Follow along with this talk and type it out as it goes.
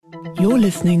You're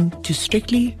listening to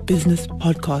Strictly Business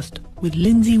Podcast with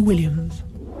Lindsay Williams.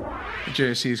 The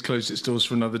JSE has closed its doors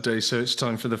for another day, so it's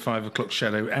time for the 5 o'clock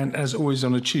shadow. And as always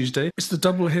on a Tuesday, it's the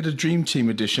double-header Dream Team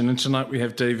edition. And tonight we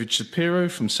have David Shapiro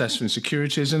from Sasfin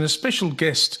Securities and a special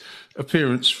guest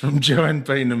appearance from Joanne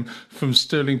Baynham from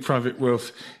Sterling Private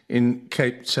Wealth in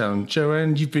Cape Town.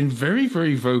 Joanne, you've been very,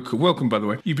 very vocal. Welcome, by the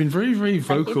way. You've been very, very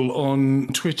vocal on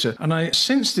Twitter. And I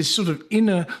sense this sort of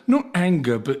inner, not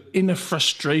anger, but inner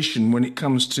frustration when it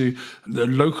comes to the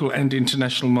local and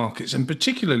international markets. And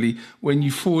particularly when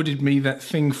you forwarded me that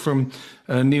thing from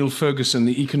Neil Ferguson,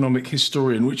 the economic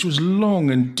historian, which was long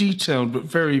and detailed, but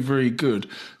very, very good.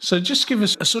 So just give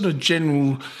us a sort of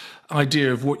general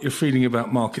idea of what you're feeling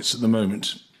about markets at the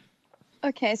moment.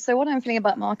 Okay, so what I'm feeling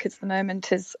about markets at the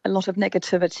moment is a lot of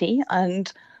negativity,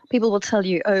 and people will tell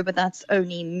you, oh, but that's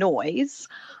only noise.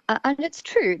 And it's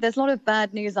true. There's a lot of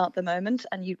bad news out at the moment,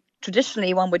 and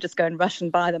traditionally one would just go and rush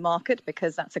and buy the market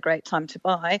because that's a great time to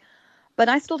buy. But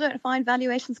I still don't find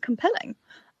valuations compelling.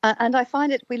 And I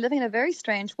find we're living in a very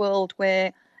strange world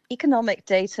where economic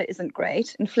data isn't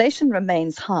great, inflation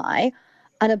remains high,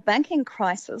 and a banking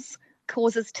crisis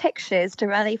causes tech shares to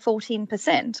rally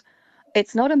 14%.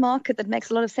 It's not a market that makes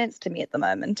a lot of sense to me at the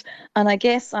moment. And I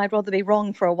guess I'd rather be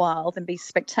wrong for a while than be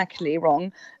spectacularly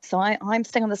wrong. So I'm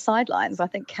staying on the sidelines. I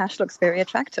think cash looks very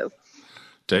attractive.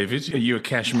 David, are you a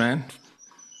cash man?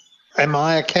 Am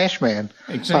I a cash man?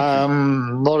 Exactly.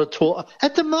 Not at all.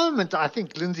 At the moment, I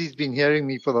think Lindsay's been hearing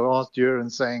me for the last year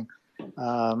and saying,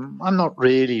 I'm not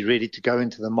really ready to go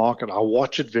into the market. I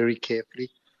watch it very carefully.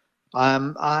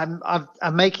 I'm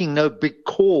making no big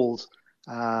calls.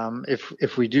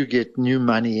 If we do get new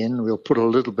money in, we'll put a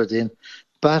little bit in.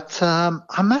 But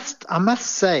I must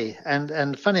say,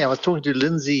 and funny, I was talking to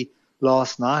Lindsay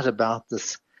last night about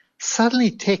this.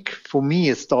 Suddenly, tech for me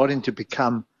is starting to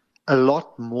become a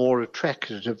lot more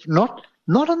attractive. Not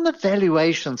on the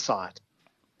valuation side,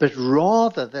 but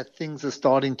rather that things are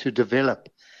starting to develop.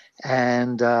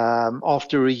 And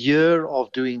after a year of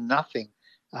doing nothing,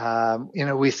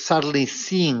 we're suddenly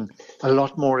seeing a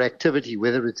lot more activity,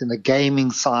 whether it's in the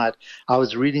gaming side. I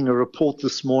was reading a report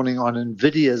this morning on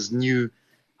NVIDIA's new,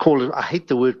 I hate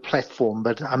the word platform,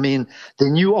 but I mean the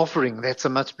new offering, that's a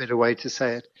much better way to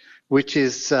say it, which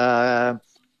is also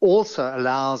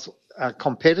allows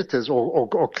competitors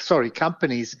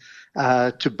companies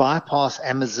to bypass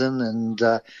Amazon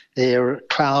and their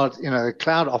cloud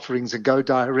offerings and go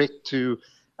direct to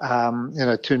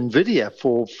NVIDIA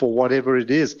for whatever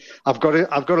it is. I've got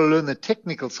to learn the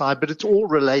technical side, but it's all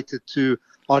related to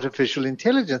artificial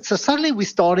intelligence. So suddenly we're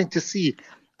starting to see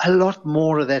a lot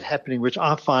more of that happening, which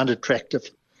I find attractive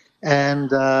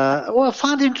and I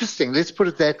find interesting. Let's put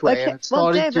it that way. Okay. And it's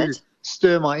starting David, to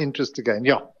stir my interest again.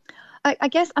 Yeah. I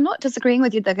guess I'm not disagreeing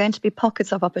with you. There are going to be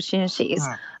pockets of opportunities,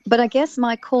 but I guess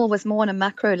my call was more on a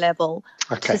macro level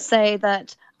to say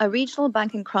that a regional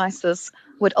banking crisis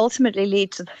would ultimately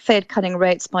lead to the Fed cutting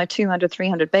rates by 200,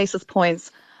 300 basis points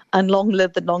and long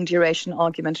live the long duration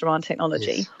argument around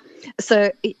technology. Yes.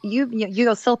 So you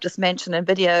yourself just mentioned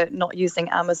NVIDIA not using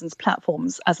Amazon's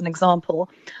platforms as an example.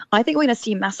 I think we're going to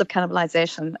see massive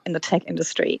cannibalization in the tech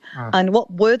industry. And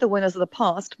what were the winners of the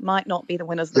past might not be the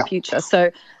winners of the future. So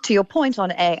to your point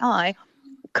on AI,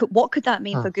 what could that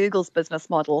mean for Google's business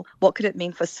model? What could it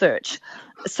mean for search?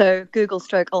 So Google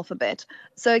 / Alphabet.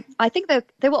 So I think that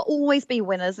there will always be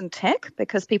winners in tech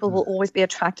because people will always be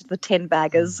attracted to the 10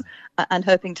 baggers and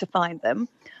hoping to find them.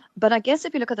 But I guess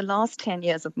if you look at the last 10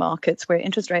 years of markets where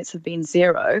interest rates have been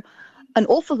zero, an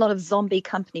awful lot of zombie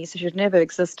companies who should never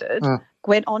existed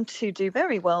went on to do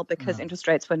very well because interest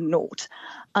rates were naught.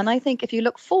 And I think if you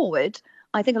look forward,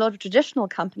 I think a lot of traditional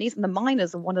companies, and the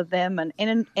miners are one of them, and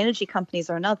energy companies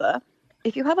are another.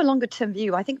 If you have a longer term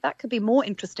view, I think that could be more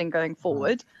interesting going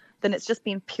forward than it's just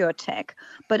been pure tech.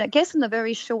 But I guess in the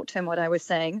very short term, what I was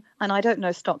saying, and I don't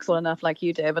know stocks well enough like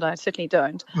you do, but I certainly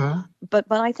don't. But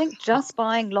I think just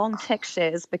buying long tech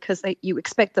shares because you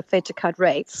expect the Fed to cut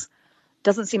rates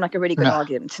doesn't seem like a really good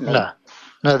argument to me.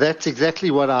 No, that's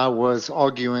exactly what I was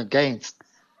arguing against.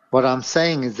 What I'm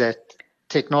saying is that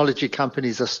technology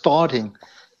companies are starting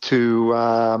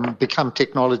to become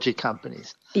technology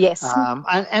companies. Yes.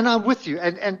 And I'm with you.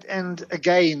 And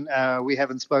again, we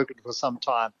haven't spoken for some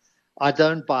time. I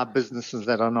don't buy businesses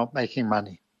that are not making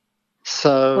money.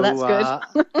 So, well,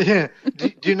 that's good. yeah.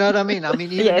 Do you know what I mean? I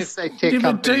mean, even if they tech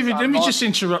companies, David, let me just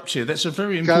interrupt here. That's a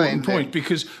very important point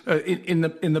because in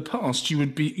the past you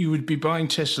would be buying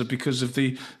Tesla because of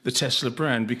the Tesla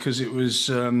brand, because it was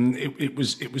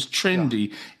trendy.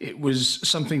 Yeah. It was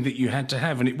something that you had to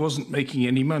have, and it wasn't making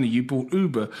any money. You bought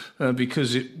Uber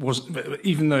because it wasn't,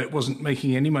 even though it wasn't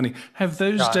making any money. Have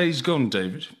those days gone,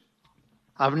 David?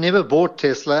 I've never bought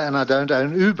Tesla, and I don't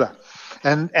own Uber.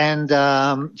 And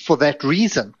for that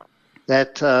reason,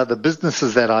 that the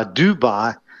businesses that I do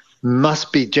buy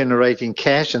must be generating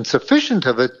cash and sufficient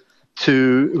of it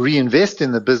to reinvest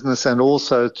in the business and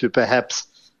also to perhaps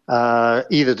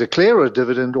either declare a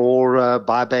dividend or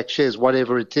buy back shares,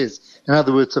 whatever it is. In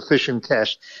other words, sufficient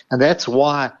cash. And that's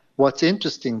why what's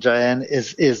interesting, Joanne,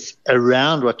 is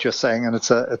around what you're saying, and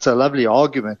it's a lovely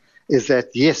argument, is that,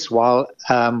 yes, while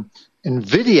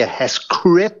NVIDIA has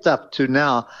crept up to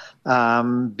now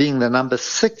being the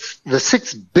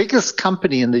sixth biggest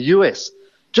company in the U.S.,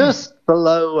 just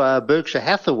below Berkshire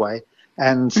Hathaway,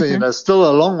 and so, still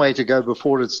a long way to go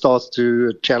before it starts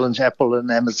to challenge Apple and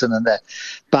Amazon and that.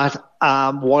 But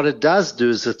what it does do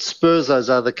is it spurs those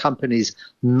other companies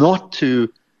not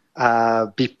to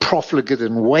be profligate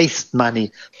and waste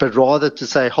money, but rather to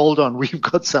say, hold on, we've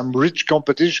got some rich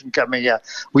competition coming here.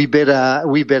 We better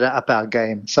up our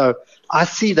game. So I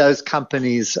see those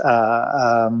companies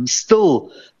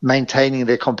still maintaining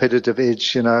their competitive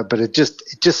edge, but it just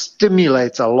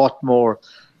stimulates a lot more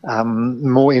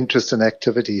interest and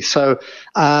activity. So,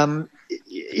 when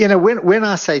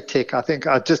I say tech, I think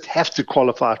I just have to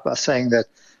qualify it by saying that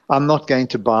I'm not going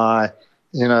to buy,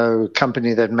 a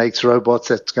company that makes robots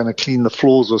that's going to clean the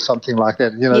floors or something like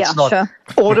that. It's not sure.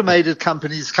 Automated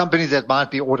companies that might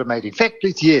be automating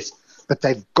factories, yes, but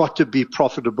they've got to be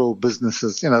profitable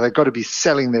businesses. They've got to be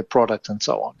selling their product and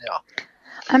so on. Yeah.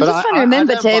 I'm just trying to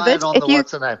remember, David,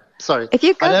 if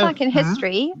you go back in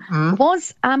history,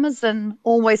 was Amazon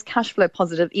always cash flow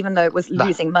positive even though it was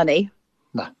losing money?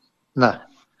 No.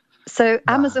 So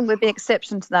Amazon would be an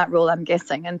exception to that rule, I'm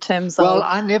guessing, in terms of... Well,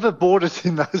 I never bought it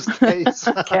in those days.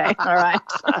 Okay, all right.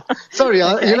 Sorry,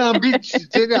 okay.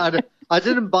 I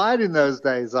didn't buy it in those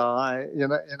days.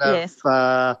 Yes.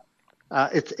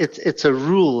 It's a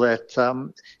rule that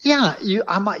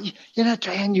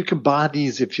Joanne, you can buy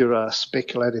these if you're a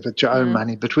speculative at your own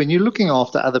money, but when you're looking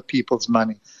after other people's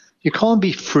money, you can't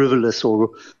be frivolous or,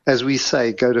 as we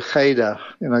say, go to cheder,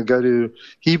 go to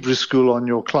Hebrew school on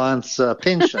your client's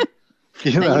pension.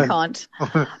 No, you can't.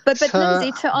 But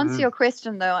Lindsay, to answer your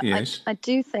question, though, yes. I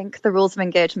do think the rules of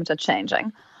engagement are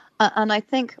changing. And I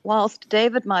think whilst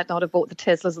David might not have bought the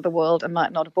Teslas of the world and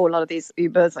might not have bought a lot of these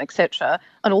Ubers, etc.,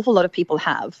 an awful lot of people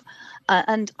have.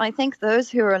 And I think those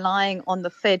who are relying on the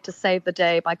Fed to save the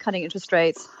day by cutting interest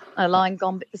rates, allowing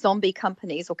zombie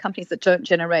companies or companies that don't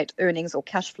generate earnings or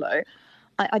cash flow,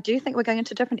 I do think we're going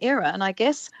into a different era. And I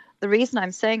guess the reason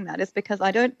I'm saying that is because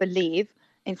I don't believe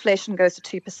inflation goes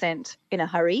to 2% in a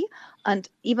hurry. And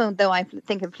even though I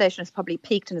think inflation has probably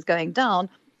peaked and is going down,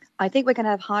 I think we're going to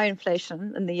have higher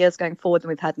inflation in the years going forward than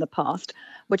we've had in the past,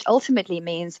 which ultimately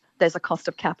means there's a cost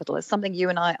of capital. It's something you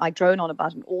and I drone on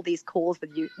about in all these calls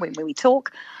with you when we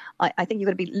talk. I think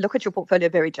you're going to look at your portfolio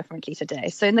very differently today.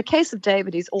 So in the case of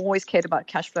David, he's always cared about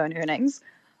cash flow and earnings.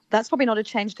 That's probably not a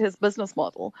change to his business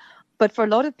model. But for a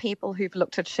lot of people who've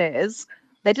looked at shares,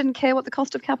 they didn't care what the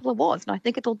cost of capital was. And I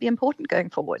think it'll be important going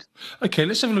forward. Okay,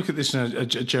 let's have a look at this now,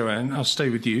 Joanne. I'll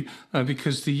stay with you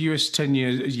because the US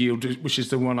 10-year yield, which is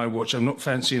the one I watch, I'm not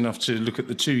fancy enough to look at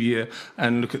the 2-year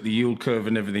and look at the yield curve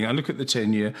and everything. I look at the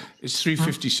 10-year. It's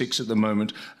 356 at the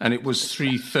moment, and it was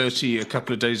 330 a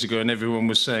couple of days ago, and everyone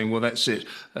was saying, well, that's it.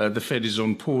 The Fed is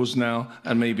on pause now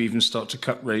and maybe even start to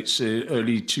cut rates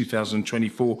early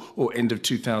 2024 or end of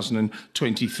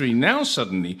 2023. Now,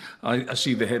 suddenly, I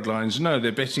see the headlines. No,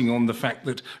 they're betting on the fact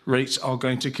that rates are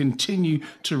going to continue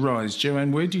to rise.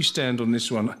 Joanne, where do you stand on this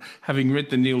one, having read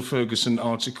the Neil Ferguson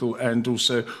article and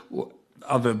also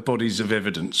other bodies of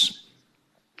evidence?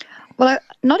 Well,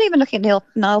 not even looking at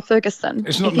Niall Ferguson.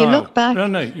 It's not if you Niall. Look back,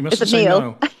 no, you mustn't say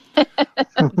Niall.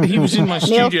 He was in my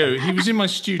studio. He was in my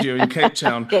studio in Cape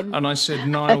Town, and I said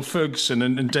Niall Ferguson,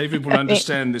 and David will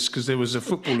understand this because there was a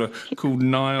footballer called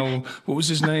Niall. What was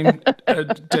his name?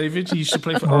 David. He used to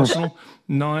play for Arsenal.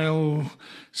 Niall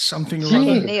something or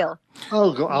other. Neil.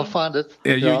 Oh, God, I'll find it.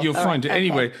 Yeah, you'll find it. Okay.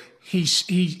 Anyway, he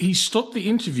stopped the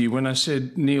interview when I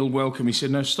said Neil, welcome. He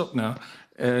said, no, stop now.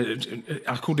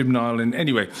 I called him Niall, and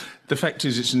anyway, the fact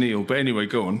is it's Neil. But anyway,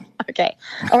 go on. Okay.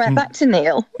 All right, back to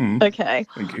Neil. Okay.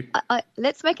 Thank you.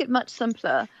 Let's make it much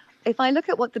simpler. If I look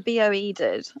at what the BOE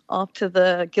did after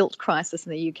the gilt crisis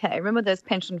in the UK, remember those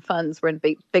pension funds were in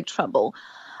big trouble,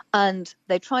 and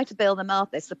they tried to bail them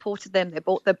out. They supported them. They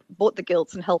bought the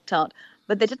gilts and helped out,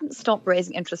 but they didn't stop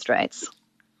raising interest rates.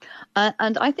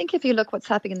 And I think if you look what's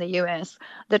happening in the US,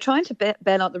 they're trying to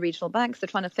bail out the regional banks. They're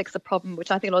trying to fix a problem,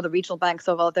 which I think a lot of the regional banks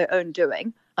are of their own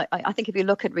doing. I think if you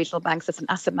look at regional banks, it's an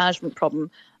asset management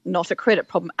problem, not a credit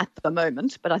problem at the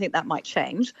moment, but I think that might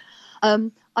change.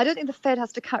 I don't think the Fed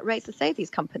has to cut rates to save these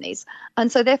companies.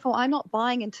 And so therefore, I'm not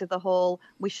buying into the whole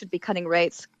we should be cutting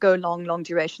rates, go long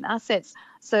duration assets.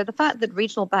 So the fact that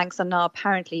regional banks are now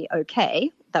apparently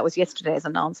okay, that was yesterday's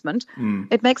announcement,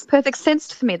 it makes perfect sense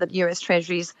to me that US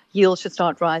Treasuries yields should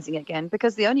start rising again,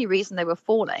 because the only reason they were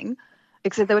falling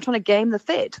is that they were trying to game the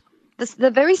Fed.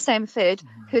 The very same Fed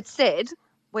who'd said,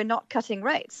 we're not cutting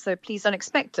rates, so please don't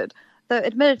expect it. Though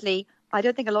admittedly, I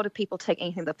don't think a lot of people take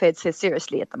anything the Fed says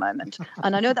seriously at the moment.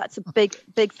 And I know that's a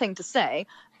big thing to say,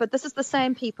 but this is the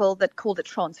same people that called it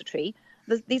transitory.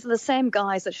 These are the same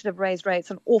guys that should have raised rates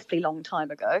an awfully long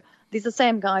time ago. These are the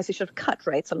same guys who should have cut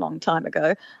rates a long time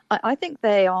ago. I think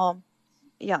they are,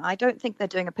 I don't think they're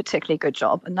doing a particularly good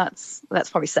job, and that's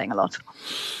probably saying a lot.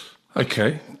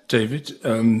 Okay, David.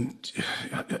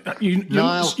 You're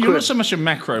not so much a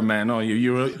macro man, are you?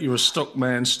 You're a stock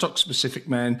man, stock specific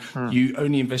man. You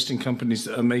only invest in companies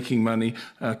that are making money,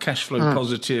 cash flow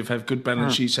positive, have good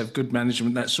balance sheets, have good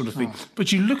management, that sort of thing.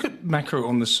 But you look at macro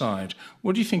on the side.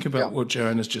 What do you think about what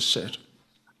Joanne has just said?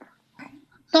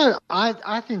 No,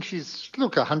 I think she's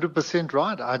 100%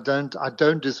 right. I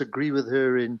don't disagree with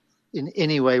her in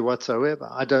any way whatsoever.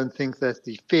 I don't think that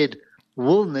the Fed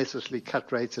will necessarily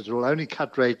cut rates. It will only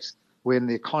cut rates when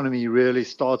the economy really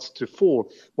starts to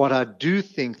fall. What I do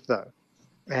think, though,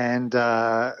 and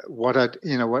what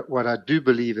I do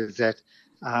believe is that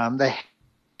they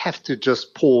have to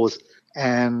just pause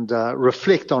and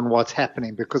reflect on what's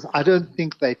happening, because I don't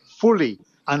think they fully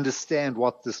understand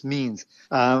what this means,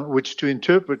 which to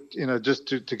interpret, just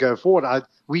to go forward,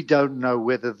 we don't know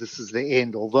whether this is the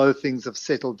end. Although things have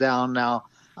settled down now,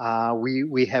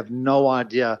 we have no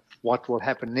idea what will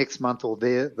happen next month or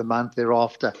the month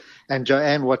thereafter. And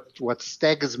Joanne, what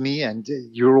staggers me, and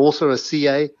you're also a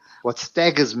CA, what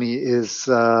staggers me is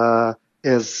how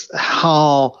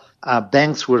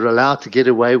banks were allowed to get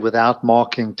away without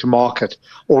marking to market,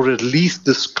 or at least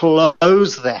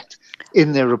disclose that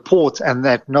in their reports, and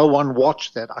that no one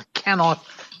watched that. I cannot.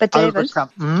 But David,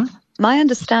 my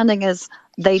understanding is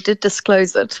they did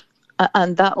disclose it.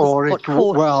 And that was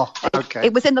okay.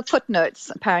 It was in the footnotes,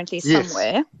 apparently,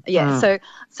 somewhere. Yes. Yeah.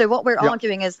 So what we're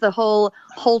arguing is the whole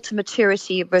hold to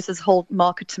maturity versus hold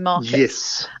market to market.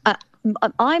 Yes.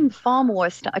 I'm far more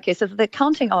okay. So the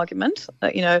accounting argument,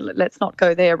 let's not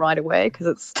go there right away because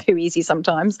it's too easy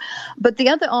sometimes. But the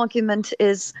other argument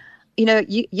is,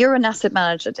 you're an asset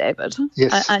manager, David.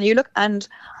 Yes. And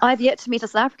I've yet to meet a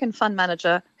South African fund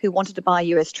manager who wanted to buy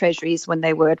US Treasuries when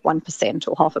they were at 1%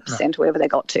 or 0.5%, wherever they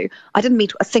got to. I didn't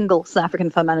meet a single South African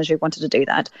fund manager who wanted to do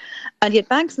that. And yet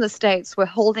banks in the States were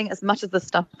holding as much of the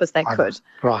stuff as they could.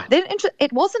 Right.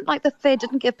 It wasn't like the Fed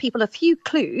didn't give people a few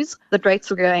clues that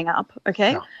rates were going up,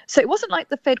 okay? No. So it wasn't like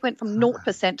the Fed went from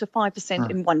 0% to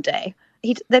 5% in one day.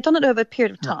 They've done it over a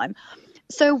period of time.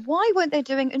 So why weren't they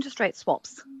doing interest rate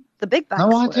swaps? The big banks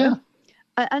no idea.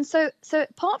 Were. And so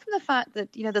apart from the fact that,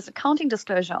 there's accounting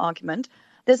disclosure argument,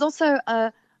 there's also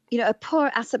a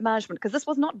poor asset management, because this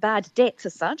was not bad debt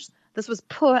as such. This was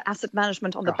poor asset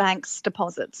management on the bank's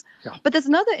deposits. Yeah. But there's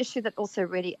another issue that also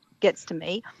really gets to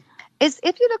me, is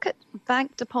if you look at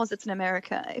bank deposits in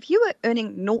America, if you were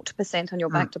earning 0% on your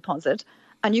bank deposit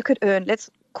and you could earn, let's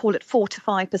call it 4 to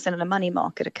 5% on a money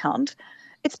market account,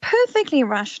 it's perfectly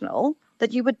rational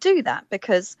that you would do that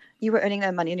because you were earning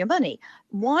no money on your money.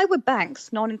 Why were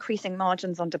banks not increasing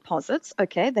margins on deposits?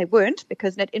 Okay, they weren't,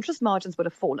 because net interest margins would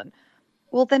have fallen.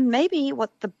 Well, then maybe what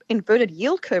the inverted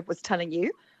yield curve was telling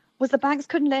you was the banks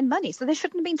couldn't lend money, so they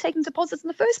shouldn't have been taking deposits in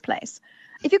the first place.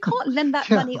 If you can't lend that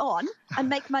money on and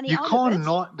make money out of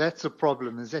it... That's the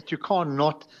problem, is that you can't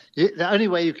not... The only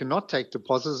way you can not take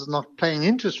deposits is not paying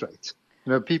interest rates.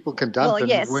 People can dump. Well,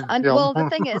 yes. The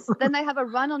thing is, then they have a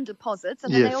run on deposits,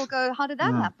 and then they all go, how did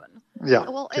that happen? Yeah.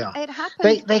 Well, it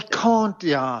happened. They can't,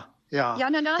 Yeah, no,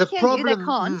 I hear you, they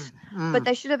can't. But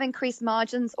they should have increased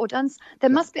margins or done...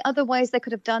 There must be other ways they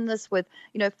could have done this with,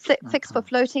 fixed for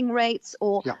floating rates,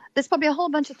 or there's probably a whole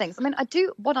bunch of things. I mean,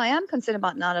 what I am concerned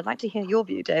about now, and I'd like to hear your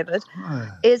view, David,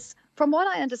 is from what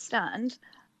I understand,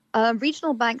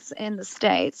 regional banks in the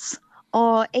States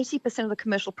are 80% of the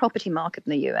commercial property market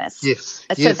in the US. Yes.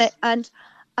 So and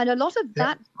a lot of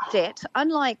that debt,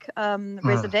 unlike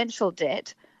residential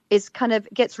debt, is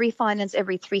gets refinanced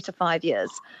every 3 to 5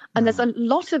 years. And there's a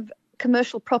lot of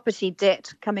commercial property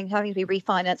debt having to be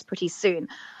refinanced pretty soon.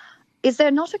 Is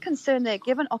there not a concern there,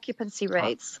 given occupancy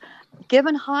rates,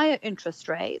 given higher interest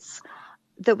rates,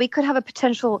 that we could have a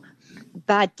potential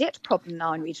bad debt problem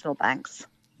now in regional banks?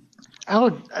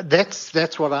 Oh,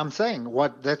 that's what I'm saying.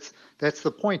 That's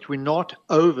the point. We're not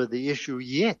over the issue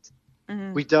yet.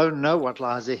 Mm-hmm. We don't know what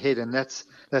lies ahead, and that's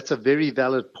a very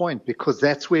valid point, because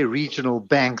that's where regional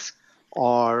banks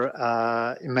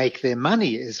make their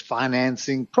money is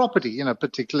financing property,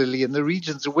 particularly in the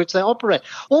regions in which they operate.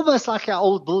 Almost like our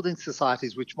old building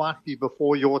societies, which might be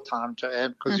before your time,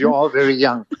 Joanne, because you are very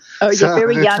young. Oh, you're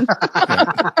very young.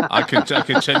 I can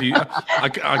tell you, I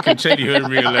can tell you her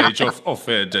real age off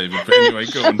air, David. But anyway,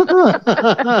 go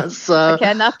on.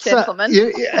 Okay, enough, gentlemen.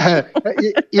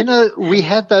 We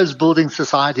had those building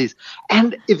societies,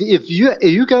 and if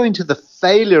you go into the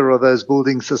failure of those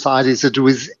building societies, it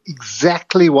was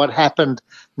exactly what happened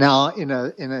now in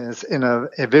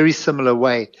a very similar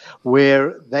way,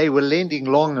 where they were lending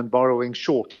long and borrowing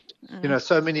short.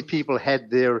 So many people had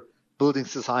their building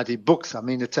society books. I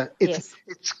mean,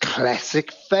 it's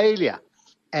classic failure,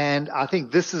 and I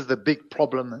think this is the big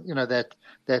problem.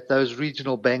 That those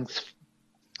regional banks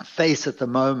face at the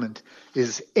moment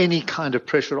is any kind of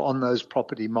pressure on those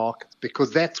property markets,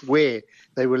 because that's where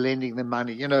they were lending the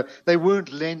money. They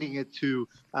weren't lending it to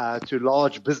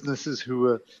large businesses who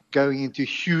were going into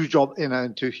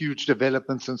huge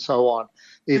developments and so on.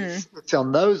 It's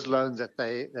on those loans that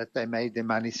they made their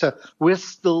money. So we're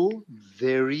still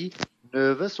very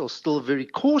nervous, or still very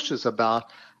cautious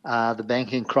about the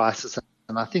banking crisis.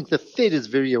 And I think the Fed is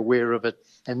very aware of it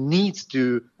and needs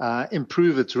to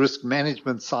improve its risk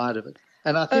management side of it.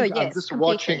 And I think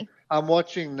I'm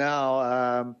watching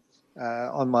now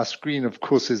on my screen, of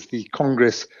course, is the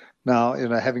Congress now,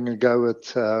 having a go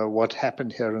at what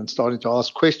happened here and starting to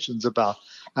ask questions about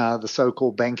the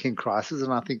so-called banking crisis.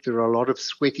 And I think there are a lot of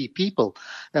sweaty people,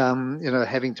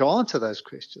 having to answer those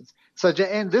questions. So,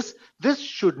 Joanne, this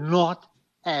should not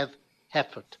have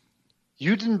happened.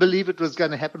 You didn't believe it was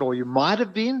going to happen, or you might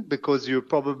have been, because you're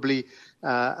probably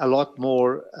a lot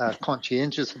more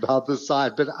conscientious about this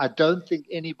side. But I don't think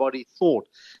anybody thought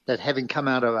that, having come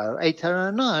out of 2008 and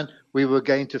 2009, we were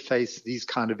going to face these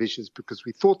kind of issues, because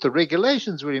we thought the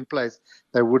regulations were in place.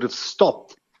 They would have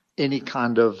stopped any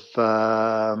kind of,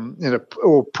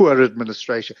 or poor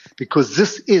administration, because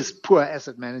this is poor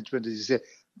asset management, as you said.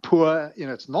 Poor,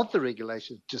 it's not the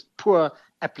regulations, just poor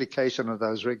application of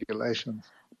those regulations.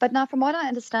 But now, from what I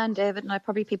understand, David, and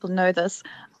probably people know this,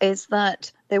 is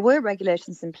that there were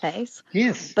regulations in place.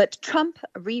 Yes. But Trump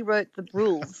rewrote the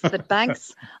rules that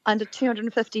banks under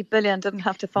 $250 billion didn't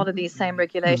have to follow these same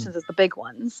regulations as the big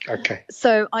ones. Okay.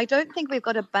 So I don't think we've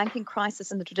got a banking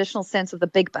crisis in the traditional sense of the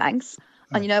big banks.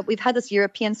 And, we've had this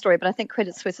European story, but I think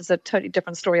Credit Suisse is a totally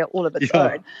different story all of its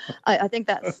own. I think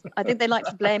they like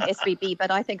to blame SVB,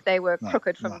 but I think they were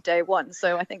crooked from day one.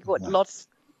 So I think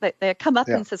their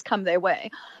comeuppances come their way.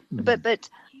 But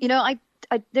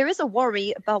there is a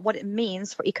worry about what it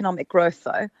means for economic growth,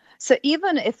 though. So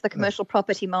even if the commercial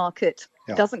property market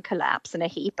doesn't collapse in a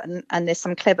heap and there's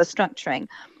some clever structuring,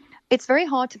 it's very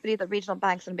hard to believe that regional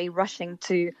banks are going to be rushing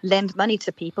to lend money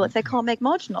to people if they can't make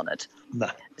margin on it. No.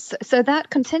 So that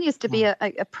continues to be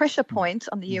a pressure point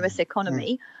on the US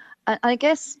economy. And I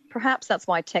guess perhaps that's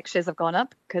why tech shares have gone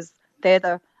up, because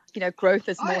they're growth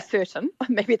is more certain.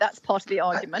 Maybe that's part of the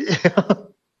argument.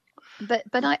 But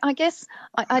I guess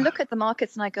I look at the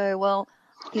markets and I go, well,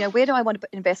 where do I want to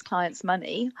invest clients'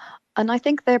 money? And I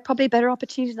think there are probably better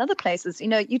opportunities in other places.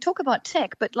 You talk about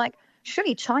tech, but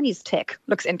surely Chinese tech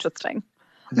looks interesting.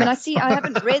 I mean, I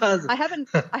haven't read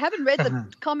the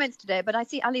comments today, but I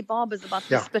see Alibaba's about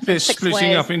to split They're in 6 splitting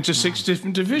ways. up into 6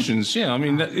 different divisions. Yeah, I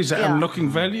mean, is that unlocking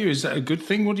value? Is that a good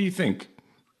thing? What do you think?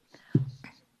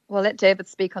 Well, let David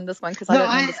speak on this one, because I don't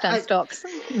understand stocks.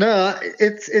 No,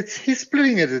 he's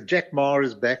splitting it. Jack Ma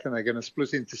is back, and they're going to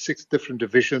split into 6 different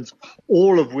divisions,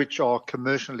 all of which are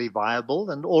commercially viable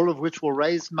and all of which will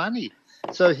raise money.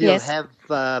 So he'll have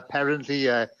apparently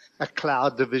a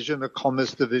cloud division, a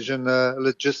commerce division, a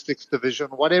logistics division,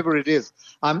 whatever it is.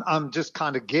 I'm just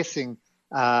kind of guessing,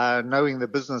 knowing the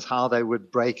business, how they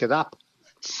would break it up.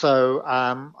 So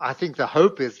I think the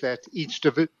hope is that each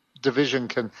division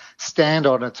can stand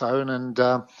on its own, and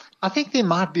I think there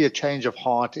might be a change of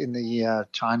heart in the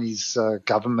Chinese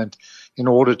government in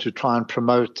order to try and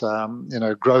promote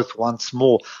growth once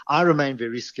more. I remain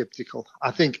very skeptical. I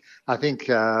think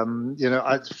from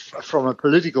a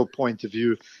political point of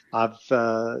view,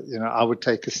 I would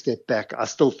take a step back. I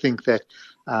still think that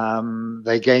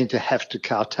they're going to have to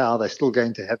kowtow. They're still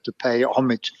going to have to pay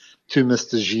homage to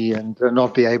Mr. Xi and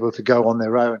not be able to go on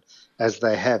their own as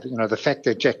they have. The fact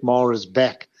that Jack Ma is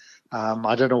back,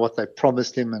 I don't know what they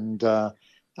promised him, and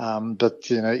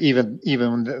but even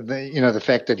the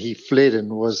fact that he fled and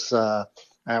was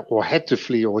or had to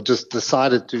flee or just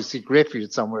decided to seek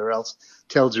refuge somewhere else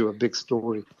tells you a big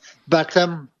story. But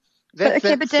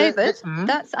David,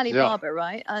 that's Alibaba,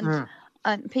 right?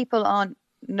 And people aren't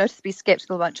noticeably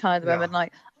skeptical about China at the moment.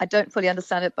 Like, I don't fully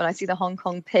understand it, but I see the Hong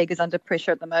Kong pig is under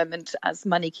pressure at the moment as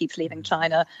money keeps leaving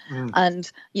China.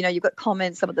 And, you've got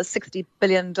comments about the $60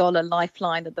 billion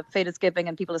lifeline that the Fed is giving,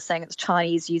 and people are saying it's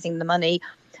Chinese using the money.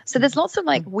 So there's lots of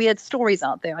weird stories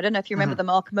out there. I don't know if you remember the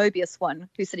Mark Mobius one,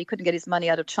 who said he couldn't get his money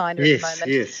out of China at the moment.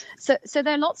 Yes. So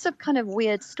there are lots of kind of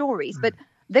weird stories. But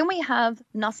then we have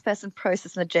Naspers and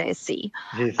Prosus and the JSE.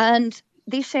 And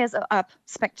these shares are up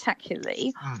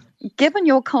spectacularly. Given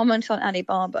your comment on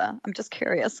Alibaba, I'm just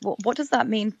curious, what does that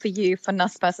mean for you for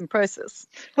Naspers and Prosus?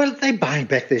 Well, they're buying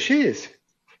back their shares.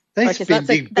 They're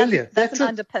spending billions. That's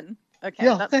an underpin. Okay,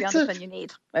 that's the underpin you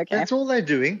need. Okay, that's all they're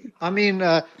doing. I mean,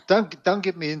 don't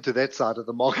get me into that side of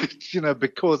the market,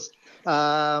 because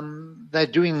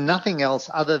they're doing nothing else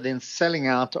other than selling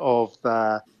out of.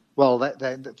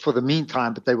 For the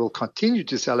meantime, but they will continue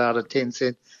to sell out at 10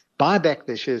 cents, buy back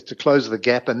their shares to close the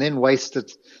gap, and then waste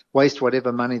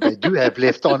whatever money they do have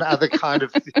left on other kind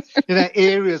of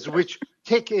areas,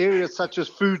 tech areas such as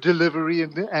food delivery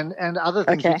and other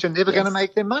things which are never going to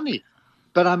make them money.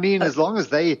 But I mean, as long as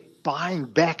they buying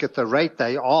back at the rate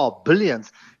they are,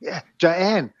 billions. Yeah,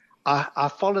 Joanne, I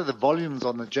follow the volumes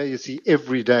on the JSE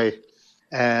every day.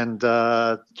 And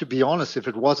to be honest, if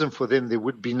it wasn't for them, there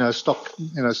would be no stock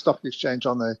exchange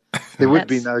on there would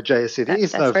be no JSE. There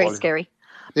is no volume. That's very scary.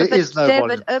 There is no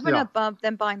volume. But over and above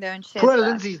them buying their own shares. Poor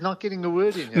Lindsay's not getting a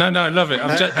word in. No, I love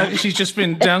it. She's just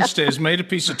been downstairs, made a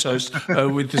piece of toast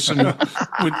with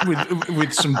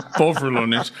some bovril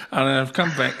on it, and I've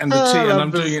come back and the tea, and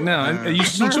I'm doing it now. Are you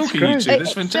still talking, you two?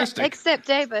 That's fantastic. Except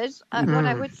David, what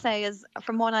I would say is,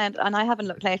 from what I haven't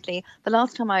looked lately, the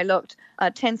last time I looked,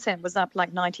 Tencent was up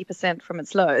like 90% from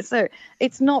its low. So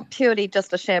it's not purely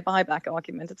just a share buyback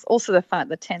argument. It's also the fact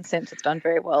that Tencent has done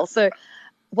very well. So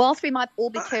whilst we might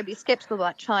all be terribly skeptical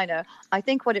about China, I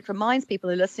think what it reminds people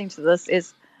who are listening to this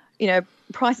is,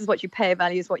 price is what you pay,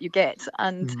 value is what you get.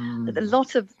 And a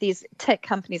lot of these tech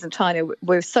companies in China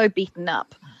were so beaten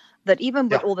up that even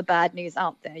with all the bad news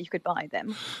out there, you could buy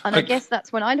them. And I guess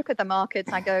that's when I look at the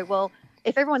markets, I go, well,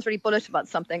 if everyone's really bullish about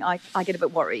something, I get a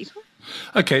bit worried.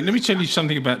 Okay, let me tell you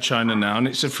something about China now. And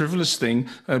it's a frivolous thing,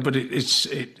 but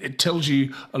it tells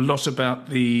you a lot about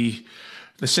the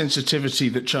sensitivity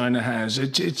that China has.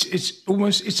 It's a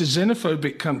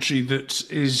xenophobic country that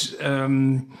is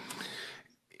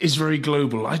very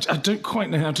global. I don't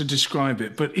quite know how to describe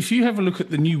it, but if you have a look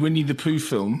at the new Winnie the Pooh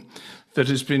film that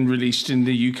has been released in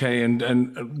the UK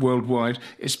and worldwide,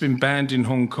 it's been banned in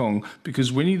Hong Kong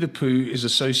because Winnie the Pooh is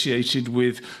associated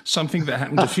with something that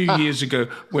happened a few years ago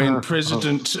when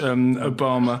President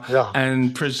Obama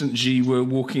and President Xi were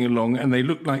walking along, and they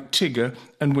looked like Tigger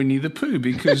and Winnie the Pooh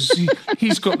because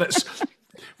he's got that.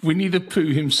 Winnie the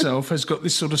Pooh himself has got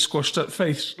this sort of squashed up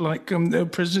face like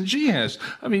President Xi has.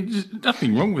 I mean, there's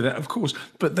nothing wrong with that, of course,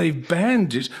 but they've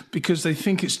banned it because they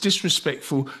think it's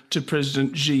disrespectful to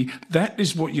President Xi. That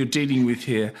is what you're dealing with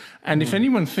here. And if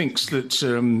anyone thinks that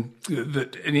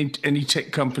that any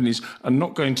tech companies are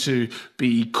not going to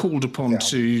be called upon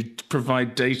to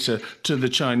provide data to the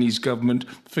Chinese government,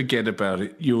 forget about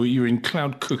it. You're in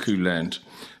cloud cuckoo land.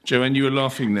 Joanne, you were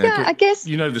laughing there. Yeah, I guess.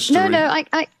 You know the story.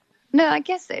 No, I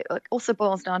guess it also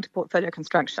boils down to portfolio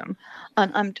construction.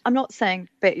 And I'm not saying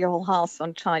bet your whole house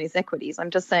on Chinese equities.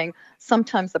 I'm just saying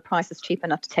sometimes the price is cheap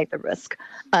enough to take the risk.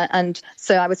 And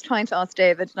so I was trying to ask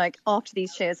David, after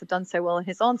these shares have done so well, and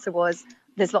his answer was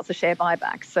there's lots of share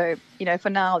buyback. So, for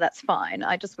now, that's fine.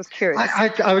 I just was curious.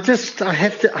 I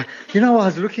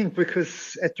was looking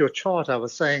because at your chart, I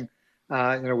was saying,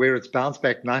 where it's bounced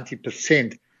back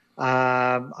 90%.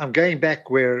 I'm going back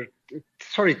where.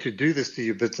 Sorry to do this to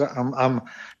you, but I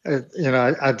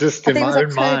just in my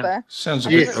own mind. Sounds a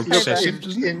bit obsessive,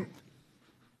 doesn't it?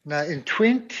 In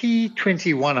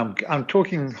 2021, I'm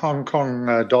talking Hong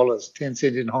Kong dollars, 10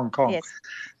 cent in Hong Kong,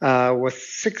 was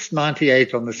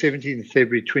 6.98 on the 17th of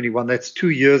February 21. That's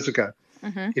 2 years ago.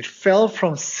 It fell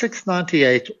from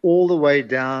 6.98 all the way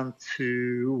down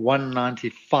to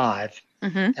 1.95,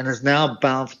 and has now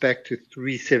bounced back to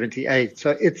 3.78.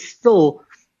 So it's still.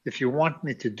 If you want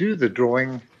me to do the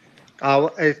drawing,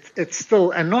 it's still,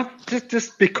 and not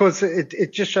just because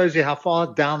it just shows you how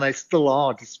far down they still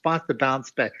are despite the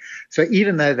bounce back. So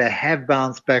even though they have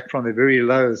bounced back from the very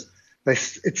lows,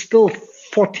 it's still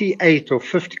 48 or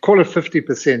 50, call it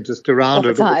 50% just to round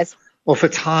it off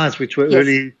its highs, which were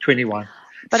early 21.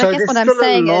 But so I guess there's what I'm still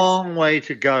saying a long way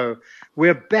to go.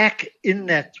 We're back in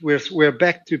that, we're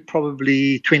back to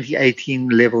probably 2018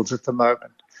 levels at the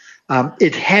moment.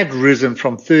 It had risen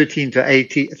from 2013 to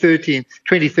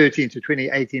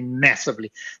 2018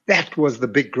 massively. That was the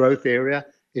big growth area.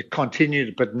 it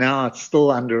continued, but now it's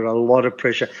still under a lot of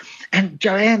pressure. And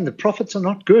Joanne, the profits are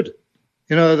not good.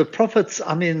 The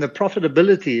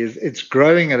profitability it's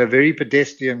growing at a very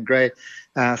pedestrian rate,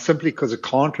 simply because it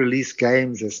can't release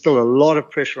games. There's still a lot of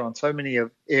pressure on so many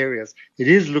areas. It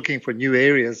is looking for new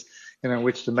areas,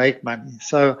 which to make money.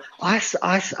 So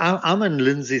I'm on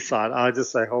Lindsay's side. I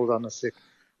just say, hold on a sec.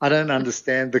 I don't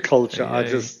understand the culture. I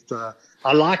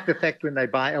like the fact when they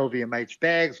buy LVMH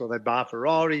bags, or they buy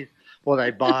Ferraris, or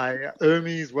they buy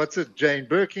Hermes, Jane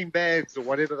Birkin bags, or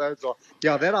whatever those are.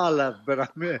 Yeah, that I love. But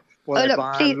buy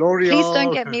L'Oreal. Please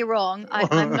don't get me wrong.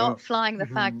 I'm not flying the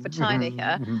flag for China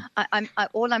here.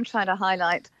 All I'm trying to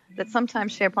highlight that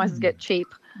sometimes share prices get cheap,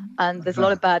 and there's a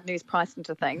lot of bad news priced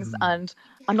into things. And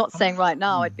I'm not saying right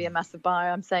now I'd be a massive buyer.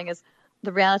 I'm saying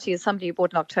the reality is somebody who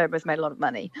bought in October has made a lot of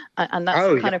money, and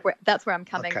that's that's where I'm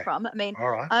coming from. I mean,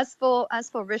 right. as for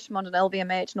Richemont and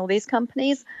LVMH and all these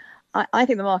companies, I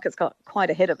think the market's got quite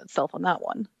ahead of itself on that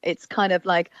one. It's kind of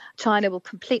like China will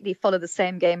completely follow the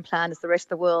same game plan as the rest of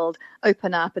the world,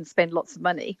 open up and spend lots of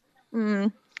money.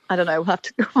 I don't know. We'll have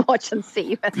to watch and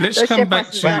see. Let's go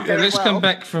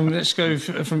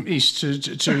from east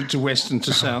to west and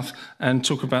to south and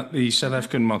talk about the South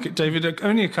African market. David,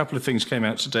 only a couple of things came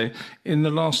out today. In the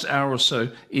last hour or so,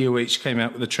 EOH came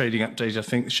out with a trading update. I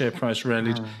think the share price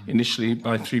rallied initially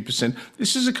by 3%.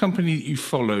 This is a company that you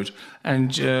followed, and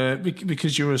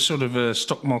because you're a sort of a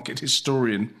stock market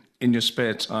historian in your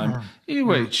spare time.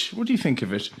 EOH, what do you think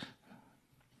of it?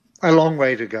 A long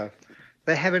way to go.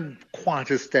 They haven't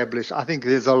quite established. I think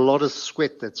there's a lot of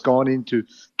sweat that's gone into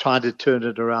trying to turn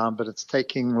it around, but it's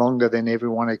taking longer than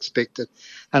everyone expected.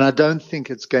 And I don't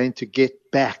think it's going to get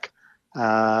back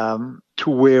to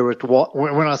where it was.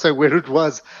 When I say where it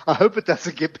was, I hope it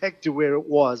doesn't get back to where it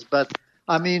was. But,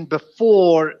 I mean,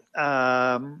 before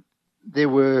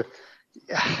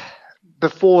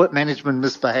management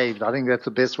misbehaved, I think that's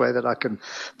the best way that I can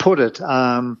put it.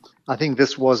 I think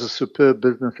this was a superb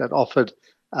business that offered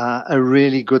a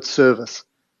really good service.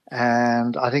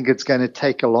 And I think it's going to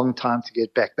take a long time to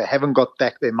get back. They haven't got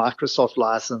back their Microsoft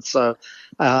license. So,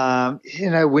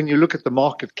 when you look at the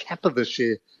market cap of the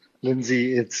share,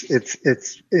 Lindsay, it's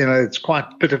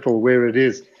quite pitiful where it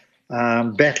is,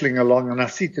 battling along. And I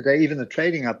see today, even the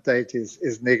trading update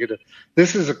is negative.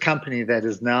 This is a company that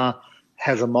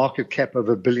has a market cap of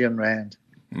R1 billion,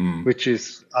 which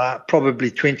is probably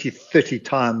 20, 30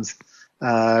 times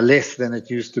less than it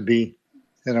used to be.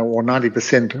 Or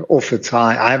 90% off its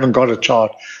high. I haven't got a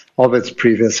chart of its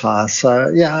previous high. So,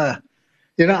 yeah,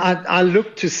 I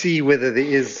look to see whether there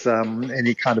is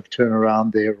any kind of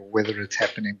turnaround there or whether it's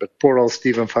happening. But poor old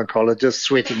Stephen van Coller just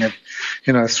sweating it,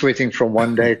 sweating from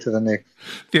one day to the next.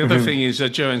 The other thing is,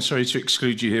 Joanne, sorry to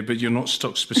exclude you here, but you're not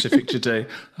stock specific today.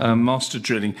 Master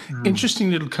Drilling, interesting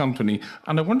little company,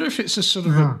 and I wonder if it's a sort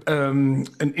of an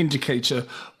indicator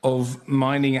of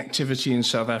mining activity in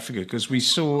South Africa, because we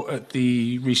saw at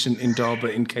the recent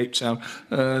Indaba in Cape Town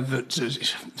that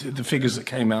the figures that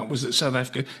came out was that South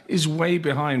Africa is way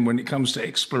behind when it comes to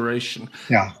exploration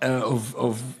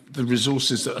of the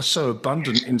resources that are so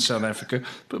abundant in South Africa.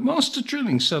 But Master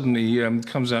Drilling suddenly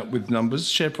comes out with numbers,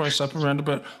 share price up around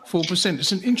about 4%.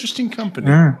 It's an interesting company.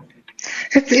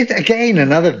 It's again,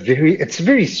 it's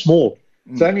very small.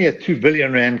 It's only a 2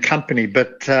 billion rand company,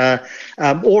 but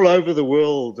all over the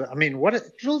world. I mean,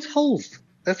 it drills holes.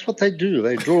 That's what they do.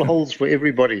 They drill holes for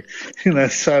everybody,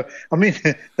 So, I mean,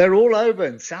 they're all over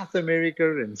in South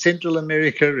America, in Central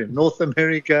America, in North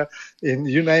America, in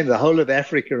you name the whole of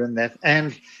Africa, and that.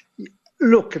 And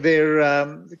look, they're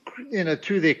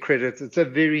to their credit, it's a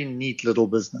very neat little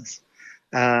business.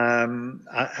 A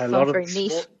lot of very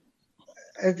neat.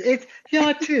 It is,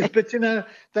 but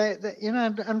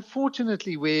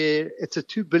unfortunately, where it's a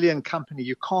 2 billion company,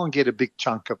 you can't get a big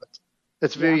chunk of it.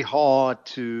 It's very hard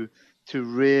to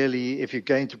really, if you're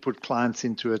going to put clients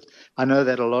into it. I know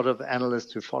that a lot of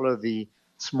analysts who follow the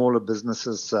smaller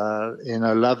businesses,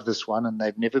 love this one, and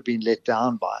they've never been let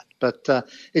down by it. But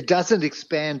it doesn't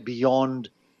expand beyond.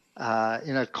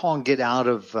 It can't get out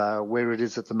of where it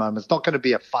is at the moment. It's not going to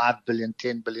be a 5 billion,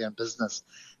 10 billion business.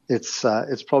 It's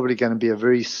probably going to be a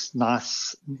very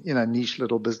nice, niche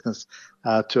little business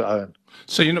to own.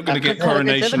 So you're not going to get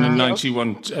Coronation in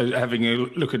 91 having a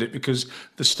look at it, because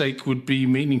the stake would be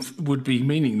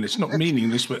meaningless. Not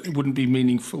meaningless, but it wouldn't be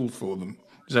meaningful for them.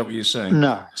 Is that what you're saying?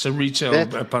 No. So retail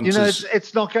punters.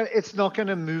 It's not going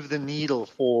to move the needle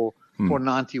for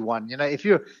 91.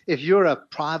 If you're a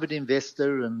private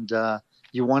investor and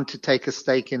you want to take a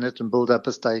stake in it and build up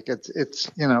a stake,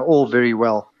 it's all very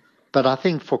well. But I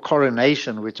think for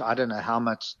Coronation, which I don't know how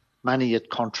much money it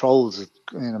controls. It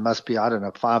must be, I don't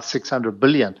know, 500-600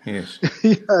 billion. Yes.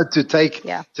 To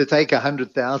take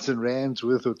 100,000 rands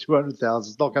worth or 200,000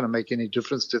 is not going to make any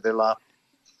difference to their life.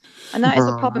 And that is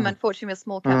a problem, unfortunately, with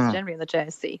small caps generally in the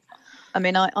JSE. I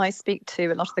mean, I speak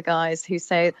to a lot of the guys who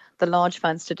say the large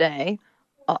funds today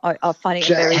are finding it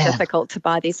very difficult to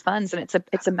buy these funds, and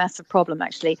it's a massive problem,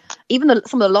 actually. Even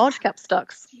some of the large cap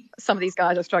stocks, some of these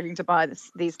guys are struggling to buy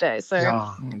these days. So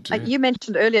you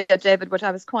mentioned earlier, David, which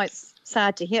I was quite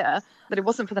sad to hear, that it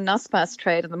wasn't for the NASPAS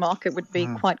trade and the market would be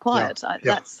quite quiet.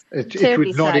 That's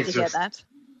terribly sad to hear that.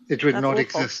 It would not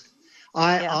exist.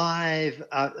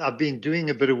 I've been doing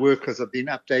a bit of work because I've been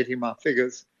updating my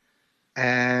figures,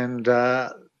 and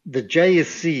the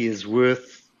JSE is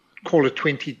worth, call it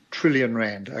 20 trillion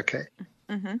rand. Okay.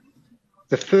 Mm-hmm.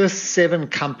 The first 7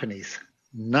 companies,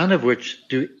 none of which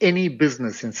do any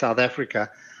business in South Africa,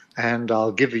 and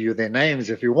I'll give you their names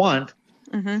if you want.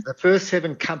 Mm-hmm. The first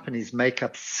 7 companies make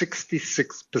up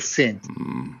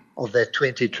 66% of that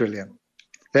 20 trillion.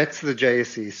 That's the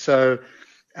JSE. So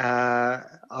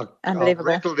I'll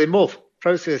rattle them off.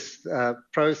 Process,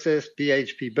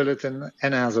 BHP Billiton,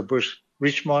 Anheuser-Busch,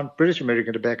 Richmond, British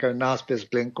American Tobacco, Naspers,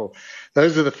 Glencore.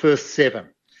 Those are the first 7.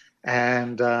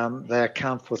 And they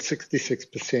account for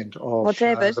 66%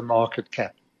 of the market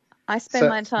cap. I spend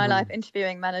my entire life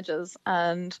interviewing managers,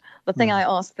 and the thing I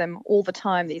ask them all the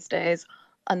time these days,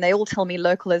 and they all tell me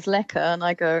local is lekker, and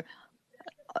I go,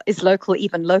 is local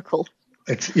even local?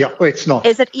 It's not.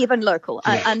 Is it even local?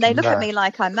 Yeah, and they look at me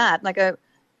like I'm mad, and I go,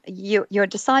 you're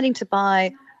deciding to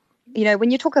buy,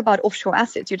 when you talk about offshore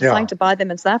assets, you're deciding to buy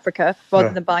them in South Africa rather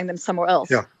than buying them somewhere else.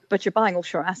 Yeah. But you're buying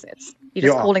offshore assets.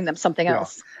 You're just calling them something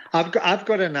else. I've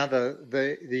got another.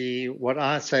 What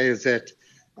I say is that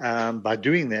by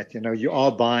doing that, you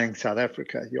are buying South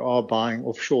Africa. You are buying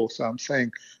offshore. So I'm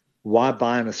saying, why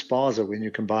buy in a spaza when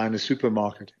you can buy in a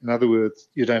supermarket? In other words,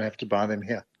 you don't have to buy them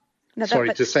here. No,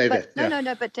 to say that.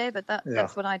 No, but David,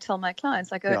 that's what I tell my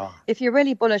clients. I go, if you're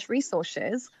really bullish resource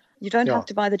shares, you don't have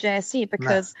to buy the JSE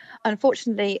because,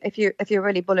 unfortunately, if you're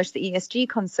really bullish the ESG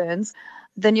concerns,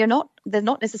 then they're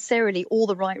not necessarily all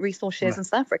the right resource shares in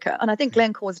South Africa. And I think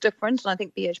Glencore is different, and I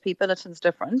think BHP Billiton's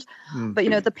different. But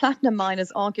the platinum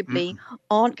miners arguably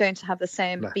aren't going to have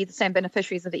be the same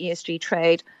beneficiaries of the ESG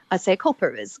trade as say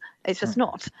copper is. It's just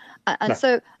not. And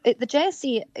so the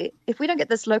JSE, if we don't get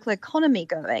this local economy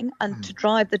going and to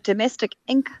drive the domestic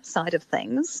ink side of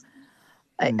things,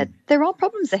 there are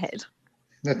problems ahead.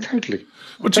 No, totally.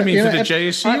 What do you mean for the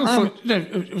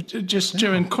JSE? Just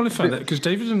Joanne, qualify that, because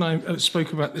David and I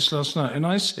spoke about this last night, and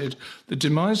I said the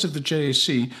demise of the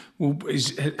JSE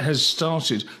has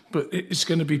started, but it's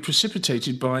going to be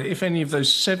precipitated by if any of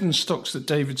those 7 stocks that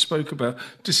David spoke about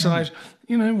decide,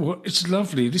 you know what, it's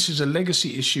lovely. This is a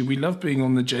legacy issue. We love being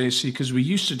on the JSE because we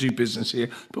used to do business here,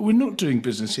 but we're not doing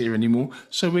business here anymore.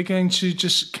 So we're going to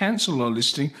just cancel our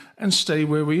listing and stay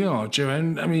where we are.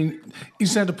 Joanne, I mean,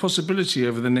 is that a possibility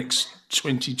over the next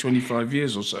 20, 25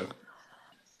 years or so?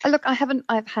 Look, I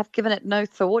have given it no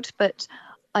thought, but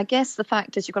I guess the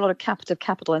fact is you've got a lot of captive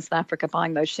capital in South Africa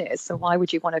buying those shares. So why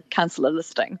would you want to cancel a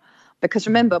listing? Because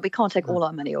remember, we can't take all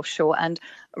our money offshore, and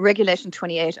Regulation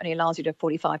 28 only allows you to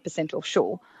 45%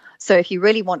 offshore. So if you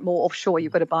really want more offshore,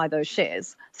 you've got to buy those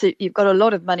shares. So you've got a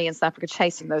lot of money in South Africa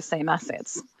chasing those same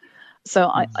assets.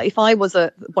 So if I was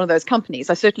one of those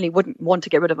companies, I certainly wouldn't want to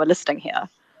get rid of a listing here,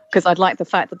 because I'd like the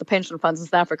fact that the pension funds in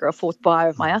South Africa are forced buyer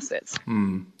of my assets.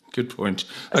 Good point.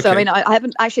 Okay. So I mean, I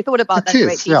haven't actually thought about that in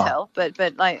great detail, but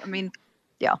like, I mean,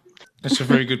 yeah. That's a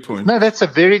very good point. No, that's a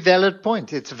very valid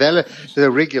point. It's valid. The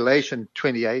Regulation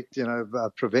 28,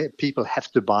 people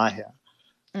have to buy here.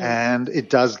 And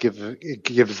it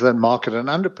gives the market an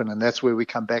underpin. And that's where we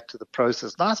come back to the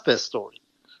process Naspers story.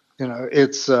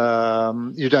 It's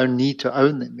you don't need to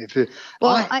own them.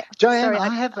 Joanne, I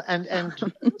have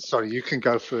sorry, you can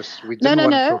go first. We didn't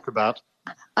want to talk about.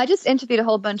 I just interviewed a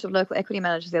whole bunch of local equity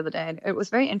managers the other day, and it was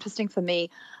very interesting for me.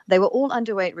 They were all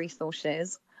underweight resource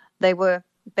shares. They were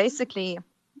basically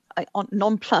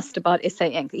nonplussed about SA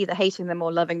Inc., either hating them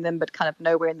or loving them, but kind of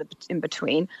nowhere in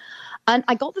between. And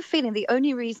I got the feeling the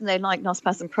only reason they liked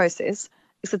Naspers and Process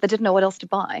is that they didn't know what else to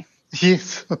buy.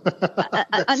 Yes.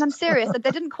 And I'm serious, that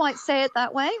they didn't quite say it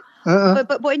that way.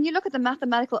 But when you look at the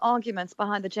mathematical arguments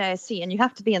behind the JSE, and you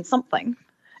have to be in something,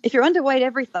 if you're underweight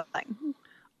everything,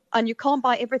 and you can't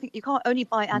buy everything, you can't only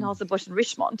buy Anheuser-Busch and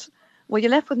Richmond, well,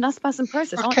 you're left with Naspers and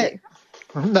Process, aren't you?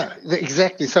 No,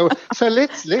 exactly. So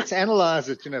let's analyze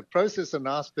it. Process and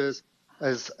Naspers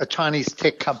as a Chinese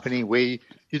tech company where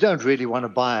you don't really want to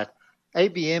buy it.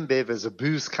 AB InBev is a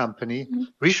booze company.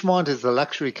 Richmond is the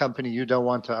luxury company you don't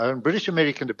want to own. British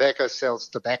American Tobacco sells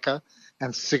tobacco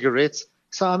and cigarettes.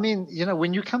 So, I mean,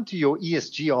 when you come to your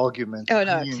ESG argument. Oh,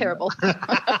 no, terrible. No.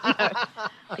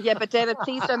 Yeah, but David,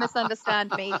 please don't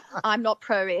misunderstand me. I'm not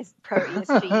pro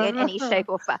ESG in any shape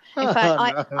or form. In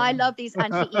fact, I love these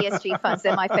anti-ESG funds.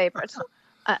 They're my favorite.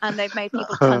 And they've made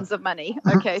people tons of money.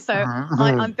 Okay, so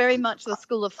I'm very much the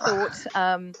school of thought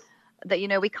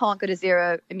that, we can't go to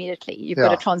zero immediately. You've got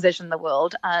to transition the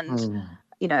world. And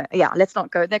let's not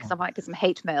go next. I might get some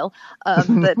hate mail. But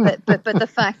the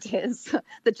fact is,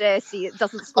 the JSE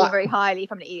doesn't score very highly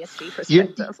from an ESG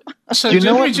perspective. So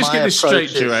let me just get this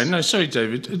straight, Joanne. No, sorry,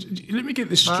 David. Let me get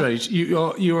this straight.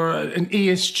 You are an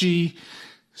ESG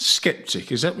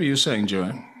skeptic. Is that what you're saying,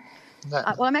 Joanne? No.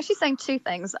 Well, I'm actually saying two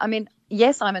things. I mean,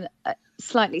 yes, I'm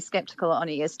slightly skeptical on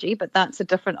ESG, but that's a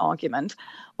different argument.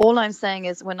 All I'm saying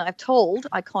is when I'm told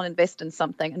I can't invest in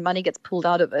something and money gets pulled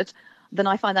out of it, then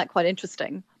I find that quite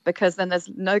interesting, because then there's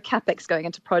no capex going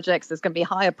into projects. There's going to be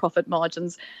higher profit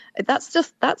margins. That's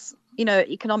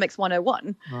economics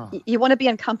 101. You want to be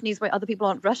in companies where other people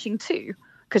aren't rushing to,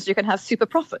 because you can have super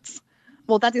profits.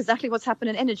 Well, that's exactly what's happened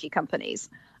in energy companies.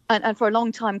 And for a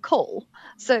long time, coal.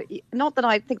 So not that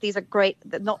I think these are great,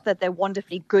 not that they're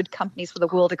wonderfully good companies for the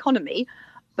world economy,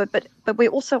 but we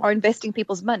also are investing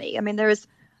people's money. I mean,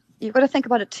 you've got to think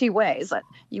about it two ways. Like,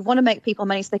 you want to make people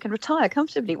money so they can retire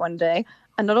comfortably one day.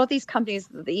 And a lot of these companies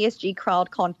that the ESG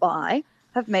crowd can't buy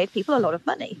have made people a lot of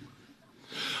money.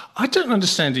 I don't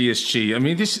understand ESG. I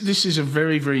mean, this is a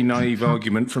very, very naive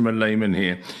argument from a layman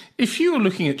here. If you're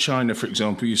looking at China, for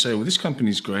example, you say, well, this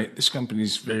company's great, this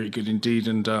company's very good indeed,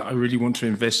 and I really want to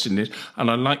invest in it,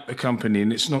 and I like the company,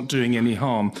 and it's not doing any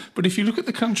harm. But if you look at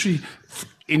the country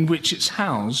in which it's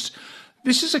housed,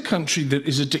 this is a country that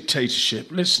is a dictatorship.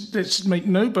 Let's make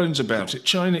no bones about it.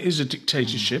 China is a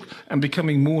dictatorship, and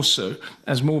becoming more so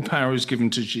as more power is given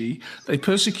to Xi. They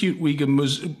persecute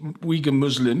Uyghur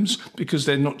Muslims because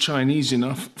they're not Chinese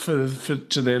enough to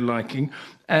their liking,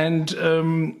 and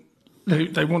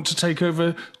they want to take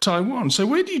over Taiwan. So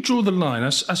where do you draw the line? I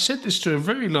said this to a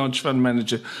very large fund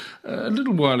manager a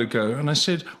little while ago, and I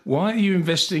said, why are you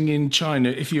investing in China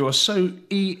if you are so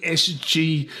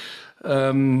ESG?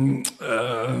 Pro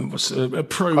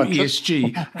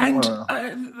ESG, and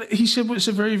he said, well, it's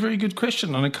a very, very good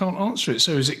question and I can't answer it.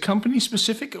 So is it company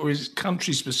specific or is it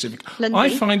country specific? Lindsay, I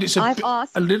find it's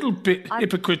a little bit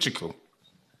hypocritical.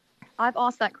 I've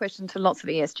asked that question to lots of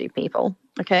ESG people,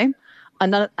 okay,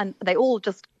 and they all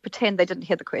just pretend they didn't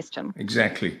hear the question.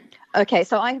 Exactly. Okay,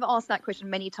 so I have asked that question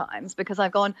many times because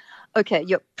I've gone, okay,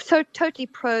 you're so totally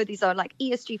pro, these are like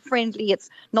ESG friendly, it's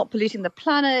not polluting the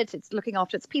planet, it's looking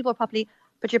after its people properly,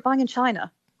 but you're buying in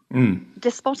China.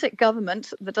 Despotic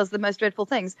government that does the most dreadful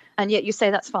things, and yet you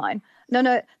say that's fine.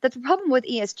 No, the problem with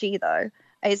ESG, though,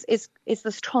 is this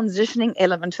transitioning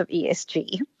element of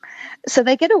ESG. So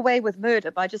they get away with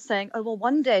murder by just saying, oh, well,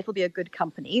 one day it'll be a good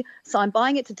company, so I'm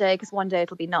buying it today because one day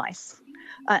it'll be nice.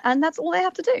 And that's all they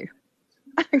have to do.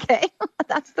 Okay,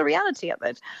 that's the reality of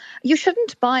it. You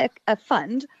shouldn't buy a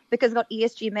fund because it's got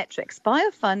ESG metrics. Buy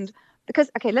a fund because,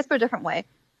 okay, let's put it a different way.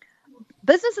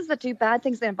 Businesses that do bad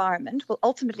things to the environment will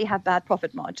ultimately have bad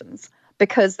profit margins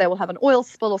because they will have an oil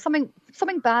spill or something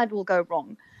bad will go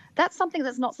wrong. That's something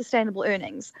that's not sustainable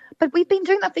earnings. But we've been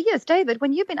doing that for years. David,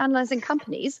 when you've been analyzing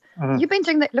companies, you've been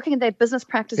doing that, looking at their business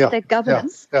practices, their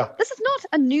governance. This is not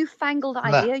a newfangled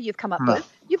idea you've come up with.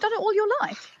 You've done it all your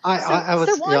life.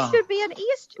 So why should be an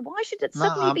ESG? Why should it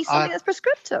suddenly be something that's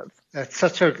prescriptive? That's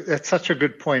such a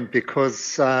good point,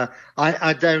 because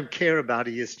I don't care about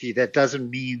ESG. That doesn't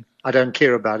mean I don't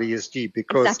care about ESG,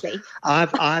 because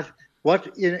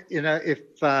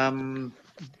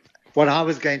what I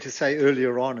was going to say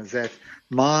earlier on is that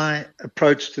my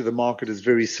approach to the market is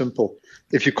very simple.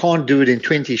 If you can't do it in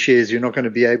 20 shares, you're not going to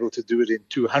be able to do it in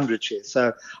 200 shares.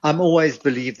 So I'm always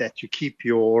believe that you keep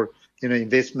your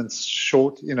investments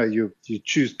short. You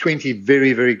choose 20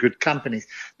 very, very good companies.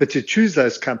 But to choose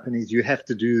those companies, you have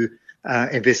to do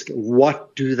investigate.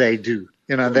 What do they do?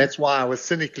 That's why I was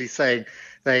cynically saying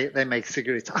they make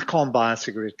cigarettes. I can't buy a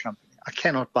cigarette company. I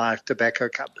cannot buy a tobacco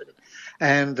company.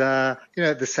 And,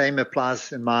 the same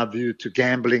applies, in my view, to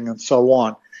gambling and so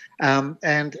on.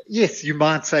 And yes, you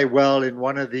might say, well, in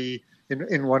one of the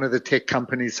tech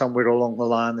companies somewhere along the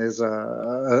line, there's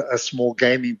a small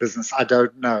gaming business. I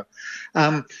don't know.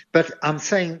 But I'm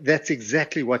saying that's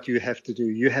exactly what you have to do.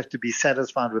 You have to be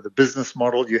satisfied with the business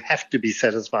model. You have to be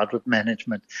satisfied with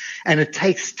management. And it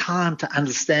takes time to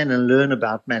understand and learn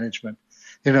about management.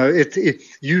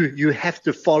 You have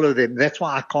to follow them. That's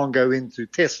why I can't go into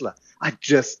Tesla. I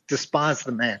just despise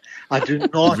the man. I do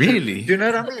not. Really? Do you know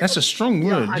what I mean? That's a strong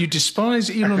word. You despise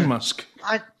Elon Musk.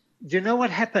 you know what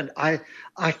happened? I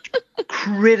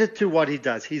credit to what he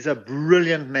does. He's a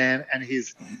brilliant man, and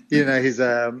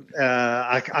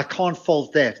I can't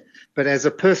fault that. But as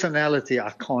a personality,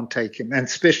 I can't take him, and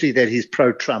especially that he's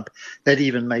pro-Trump. That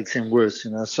even makes him worse,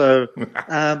 So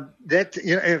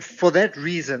for that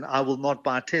reason, I will not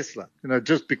buy Tesla.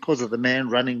 Just because of the man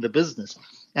running the business.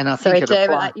 And I Sorry, think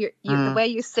David, the way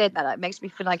you said that, it makes me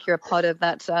feel like you're a part of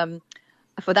that.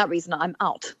 For that reason, I'm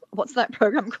out. What's that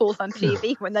program called on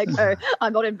TV when they go,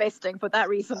 I'm not investing. For that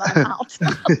reason, I'm out.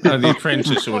 The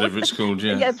Apprentice or whatever it's called,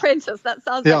 yeah. Yeah, Apprentice. That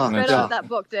sounds like straight out of that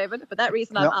book, David. For that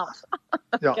reason, I'm out.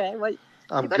 Okay, well, you've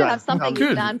got to have something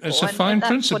you stand for. It's a fine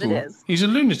principle. What it is. He's a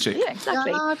lunatic. Yeah,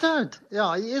 exactly. Yeah, no, I don't.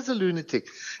 Yeah, he is a lunatic.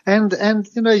 And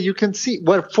you can see,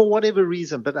 well, for whatever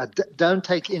reason, but I don't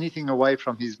take anything away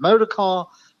from his motor car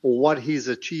or what he's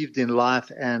achieved in life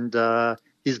and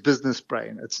his business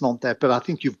brain. It's not that. But I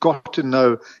think you've got to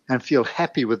know and feel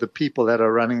happy with the people that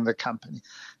are running the company.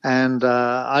 And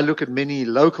I look at many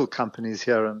local companies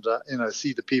here and,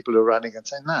 see the people who are running and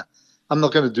say, nah, I'm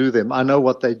not going to do them. I know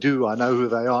what they do. I know who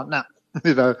they are. Nah.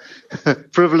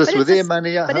 Frivolous with their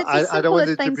money. But it's I don't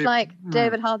want it things to be, like,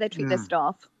 David, how they treat their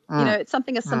staff. It's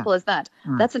something as simple as that.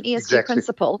 That's an ESG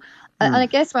principle. And I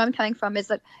guess where I'm coming from is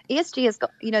that ESG has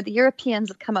got, the Europeans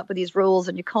have come up with these rules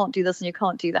and you can't do this and you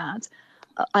can't do that.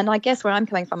 And I guess where I'm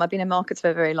coming from, I've been in markets for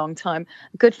a very long time.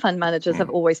 Good fund managers have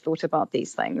always thought about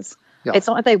these things. Yeah. It's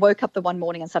not like they woke up the one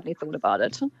morning and suddenly thought about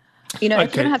it. If you're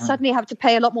going to suddenly have to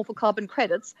pay a lot more for carbon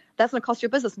credits, that's going to cost your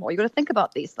business more. You've got to think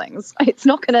about these things. It's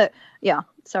not going to,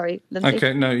 sorry, Lindsay.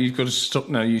 Okay, no, you've got to stop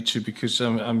now, you two, because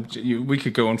we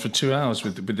could go on for 2 hours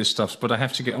with this stuff, but I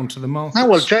have to get onto the markets. Oh,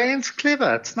 well, Jane's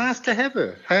clever. It's nice to have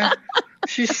her. Huh?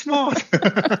 She's smart.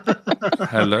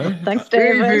 Hello. Thanks,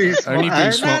 David. Only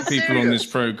bring smart people on this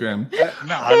program.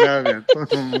 No, I know that.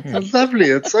 It's lovely.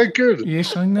 It's so good.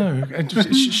 Yes, I know. And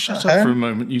just shut up for a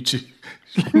moment, you two.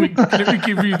 Let me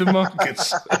give you the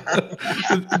markets.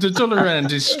 The dollar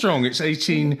rand is strong. It's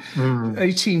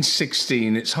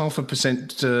 18.16. It's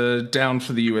 0.5% down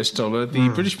for the US dollar. The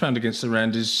British pound against the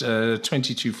rand is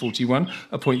 22.41,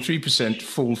 a 0.3%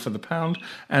 fall for the pound.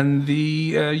 And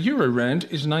the euro rand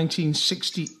is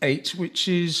 19.68, which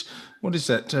is... What is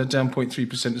that? Down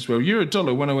 0.3% as well. Euro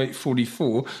dollar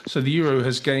 108.44. So the euro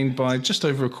has gained by just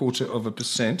over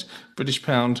 0.25%. British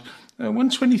pound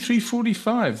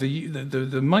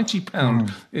 123.45. The mighty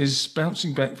pound is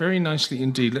bouncing back very nicely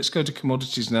indeed. Let's go to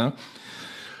commodities now,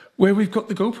 where we've got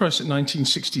the gold price at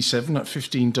 $19.67 at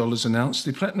 $15 an ounce.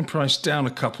 The platinum price down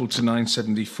a couple to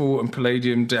 $9.74, and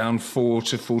palladium down 4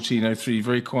 to $14.03.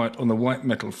 Very quiet on the white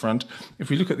metal front.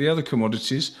 If we look at the other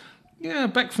commodities. Yeah,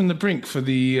 back from the brink for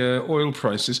the oil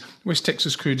prices. West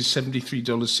Texas crude is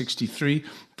 $73.63.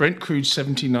 Brent crude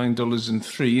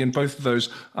 $79.03, and both of those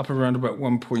up around about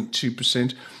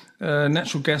 1.2%.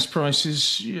 Natural gas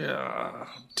prices,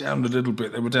 down a little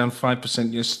bit. They were down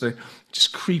 5% yesterday,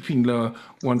 just creeping lower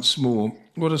once more.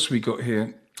 What else we got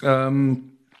here?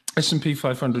 S&P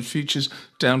 500 futures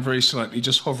down very slightly,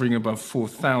 just hovering above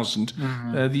 4,000.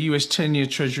 The US 10-year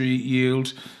Treasury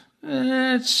yield...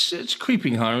 It's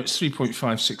creeping higher. It's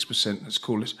 3.56%, let's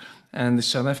call it. And the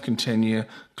South African 10-year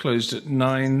closed at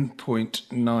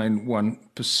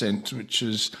 9.91%, which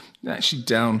is actually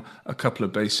down a couple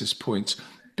of basis points.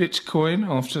 Bitcoin,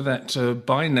 after that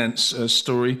Binance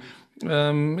story,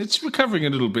 it's recovering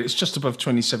a little bit. It's just above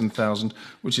 27,000,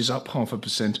 which is up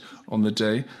 0.5% on the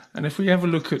day. And if we have a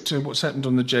look at what's happened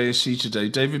on the JSE today,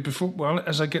 David,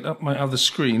 as I get up my other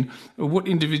screen, what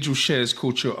individual shares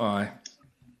caught your eye?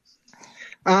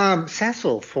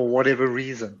 Sasfin, for whatever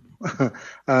reason,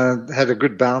 had a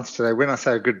good bounce today. When I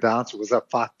say a good bounce, it was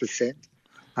up 5%.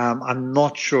 I'm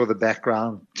not sure the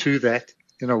background to that,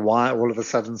 why all of a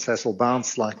sudden Sasfin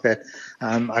bounced like that.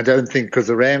 I don't think because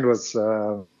the rand was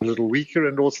a little weaker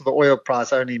and also the oil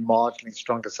price only marginally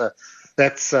stronger. So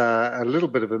that's a little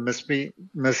bit of a mystery.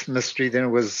 Then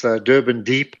it was Durban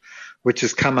Deep, which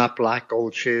has come up like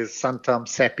old shares, Santam,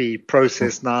 Sappi,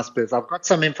 Process, Naspers. I've got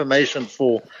some information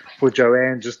for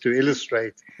Joanne just to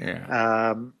illustrate,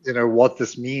 what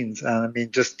this means.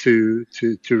 Just to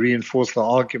reinforce the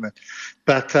argument.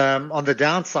 But on the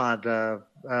downside,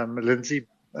 Lindsay,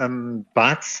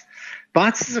 Bytes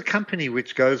is a company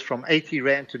which goes from 80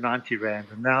 Rand to 90 Rand.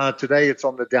 And now today it's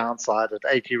on the downside at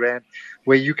 80 Rand,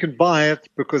 where you can buy it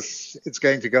because it's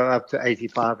going to go up to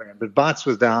 85 Rand. But Bytes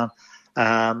was down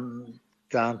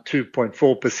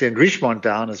 2.4%. Richmond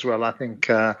down as well. I think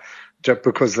just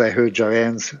because they heard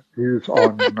Joanne's views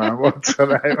on what's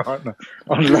her name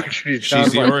on luxury down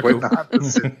She's the oracle.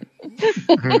 1.9%.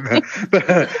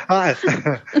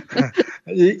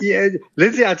 Yeah,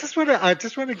 Lindsay, I just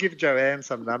want to give Joanne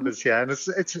some numbers here, and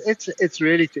it's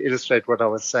really to illustrate what I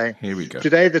was saying. Here we go.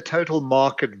 Today, the total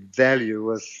market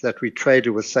value that we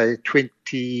traded was, say,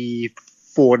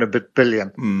 24 and a bit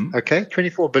billion. Okay,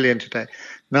 24 billion today.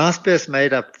 Naspers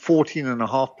made up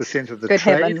 14.5% of the Good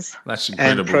trade. Heavens. That's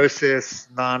incredible. And Process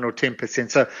 9 or 10%.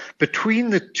 So between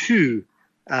the two,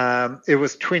 it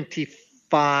was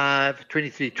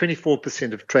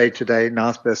 24% of trade today,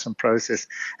 Naspers and Process.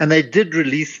 And they did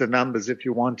release the numbers if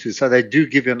you want to. So they do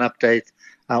give you an update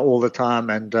all the time.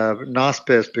 And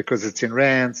Naspers, because it's in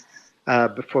rands,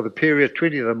 for the period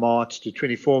 20th of March to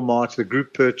 24 March, the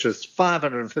group purchased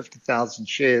 550,000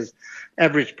 shares,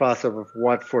 average price of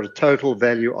what, for a total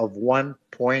value of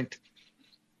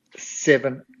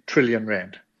 1.7 trillion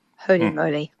rand. Holy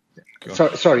moly.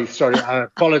 Sorry. I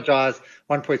apologize.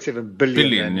 1.7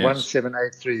 billion rand. Yes.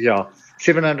 1783,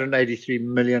 783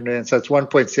 million rand. So it's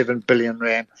 1.7 billion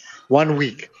rand 1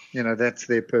 week. That's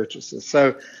their purchases.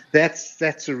 So that's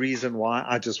the reason why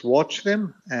I just watch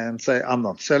them and say I'm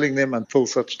not selling them until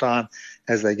such time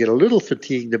as they get a little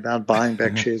fatigued about buying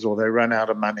back shares or they run out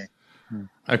of money.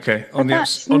 Okay. But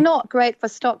that's not great for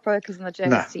stockbrokers in the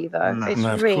JSE, though. No, it's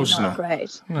really not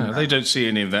great. No, they don't see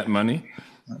any of that money.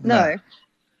 No.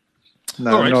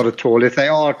 No, All right. not at all. If they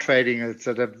are trading, it's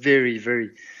at a very, very.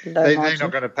 They're margin.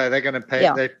 not going to pay. They're going to pay.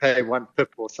 Yeah. They pay 1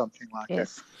 pip or something like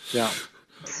Yes. that. Yeah.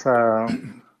 So.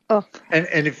 Oh. And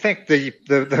in fact, the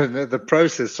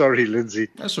process. Sorry, Lindsay.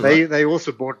 That's all right. They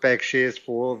also bought back shares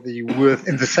for the worth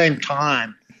in the same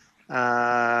time,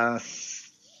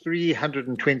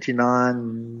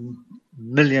 $329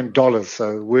 million.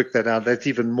 So work that out. That's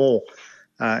even more.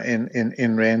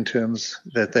 In rand terms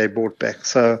that they bought back.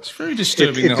 So it's very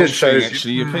disturbing, the whole thing,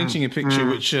 actually. You're painting a picture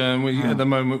which at the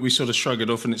moment we sort of shrug it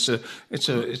off and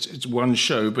it's one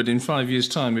show, but in 5 years'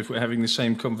 time, if we're having the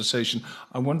same conversation,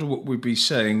 I wonder what we'd be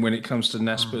saying when it comes to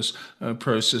Naspers,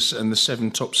 Process and the 7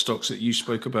 top stocks that you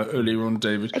spoke about earlier on,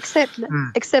 David. Except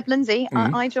Lindsay,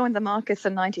 I joined the markets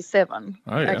in 97.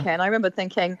 Oh, yeah. Okay, and I remember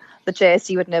thinking the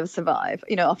JSE would never survive.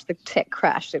 After the tech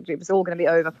crash, it was all going to be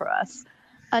over for us.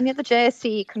 And yet the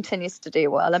JSE continues to do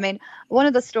well. I mean, one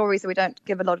of the stories that we don't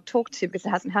give a lot of talk to because it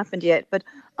hasn't happened yet, but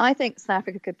I think South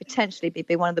Africa could potentially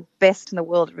be one of the best in the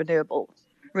world at renewable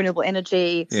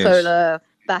energy, solar,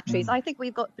 batteries. I think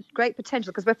we've got great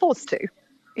potential because we're forced to.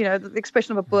 The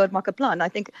expression of a bird market plan, I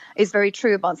think, is very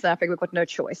true about South Africa. We've got no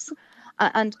choice.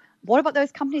 And what about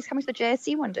those companies coming to the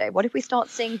JSE one day? What if we start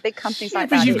seeing big companies like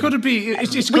that? But you've got to be.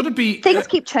 It's got to be. Things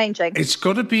keep changing. It's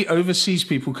got to be overseas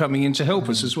people coming in to help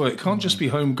us as well. It can't just be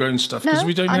homegrown stuff because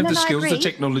we don't have the skills, the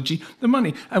technology, the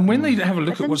money. And when they have a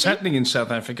look at what's happening in South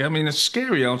Africa, I mean, a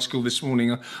scary article this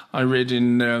morning I read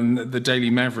in the Daily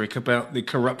Maverick about the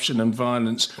corruption and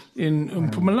violence in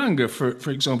Mpumalanga,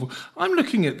 for example. I'm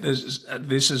looking at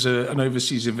this as an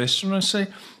overseas investor, and I say,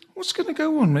 what's going to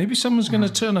go on? Maybe someone's going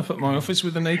to turn up at my office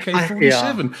with an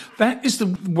AK-47. That is the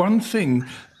one thing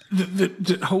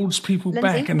that holds people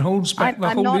back and holds back the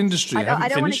whole industry. I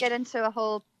don't want to get into a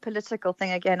whole political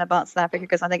thing again about South Africa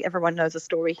because I think everyone knows the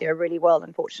story here really well,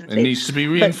 unfortunately. It needs to be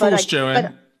reinforced,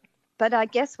 Joanne. But I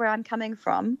guess where I'm coming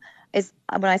from is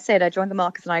when I said I joined the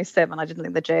markets in 97, I didn't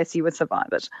think the JSE would survive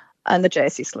it. And the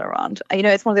JSE is still around.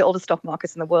 It's one of the oldest stock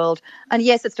markets in the world. And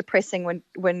yes, it's depressing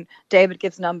when David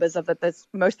gives numbers of that there's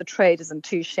most of the trade is in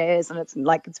 2 shares and it's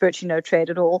virtually no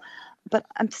trade at all. But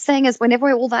I'm saying is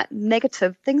whenever all that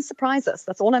negative, things surprise us.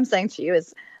 That's all I'm saying to you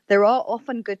is there are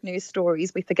often good news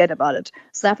stories. We forget about it.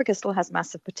 South Africa still has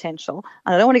massive potential.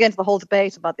 And I don't want to get into the whole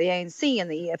debate about the ANC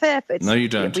and the EFF. No, you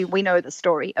don't. We know the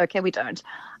story. Okay, we don't.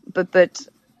 But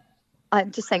I'm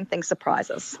just saying things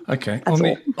surprise us. Okay.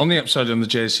 On the upside on the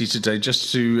JSE today, just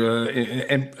to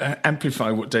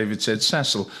amplify what David said,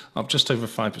 Sasol up just over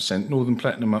 5%, Northern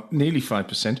Platinum up nearly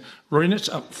 5%,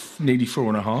 Roinet up nearly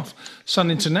 4.5%,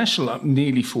 Sun International up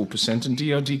nearly 4%, and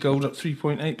DRD Gold up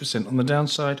 3.8%. On the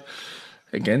downside,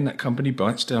 again, that company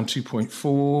bites down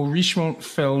 2.4%. Richemont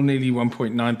fell nearly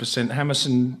 1.9%.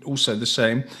 Hammerson also the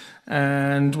same.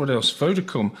 And what else?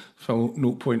 Vodacom fell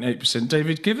 0.8%.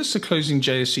 David, give us the closing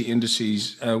JSE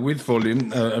indices with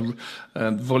volume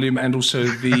and also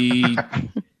the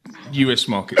US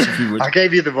markets, if you would. I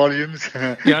gave you the volumes.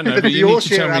 Yeah, I know, but you need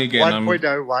to tell me again.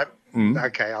 1.01.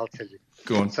 Okay, I'll tell you.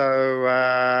 Go on. So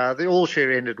the all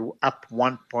share ended up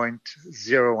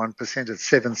 1.01% at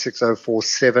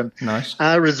 76047. Nice.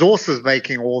 Resources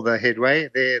making all the headway.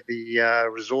 There, the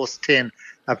resource 10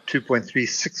 up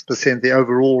 2.36%. The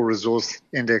overall resource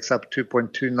index up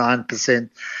 2.29%.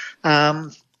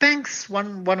 Banks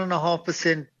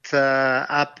 1.5%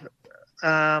 up.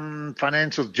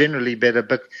 Financials generally better,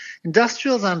 but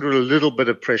industrials under a little bit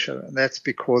of pressure, and that's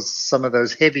because some of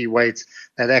those heavyweights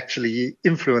that actually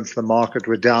influenced the market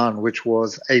were down, which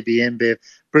was AB InBev,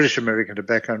 British American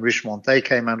Tobacco, and Richemont. They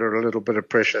came under a little bit of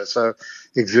pressure, so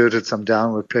exerted some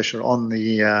downward pressure on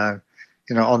the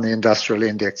on the industrial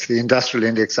index. The industrial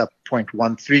index up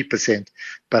 0.13%,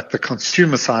 but the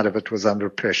consumer side of it was under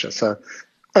pressure. So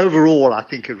overall, I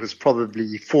think it was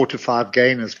probably 4 to 5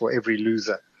 gainers for every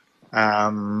loser.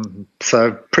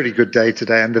 So pretty good day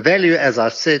today. And the value, as I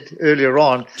said earlier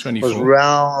on, 24. was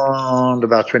round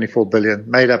about 24 billion,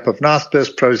 made up of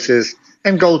Naspers, Process,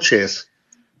 and gold shares.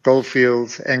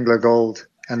 Goldfields, Anglo Gold,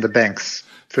 and the banks,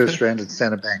 First Rand and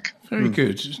Standard Bank. Very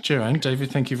good. Joanne,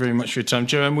 David, thank you very much for your time.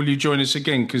 Joanne, will you join us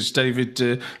again? Because David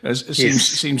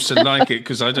seems to like it,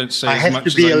 because I don't say as much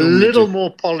as I normally do. I have to be a little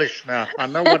more polished now. I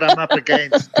know what I'm up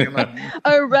against.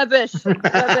 Oh, rubbish.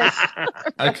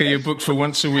 Okay, you're booked for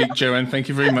once a week, Joanne. Thank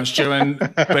you very much. Joanne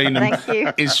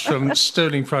Baynham is from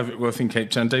Sterling Private Wealth in Cape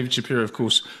Town. David Shapiro, of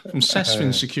course, from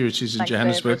Sasfin Securities in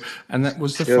Johannesburg. David. And that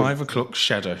was the 5 o'clock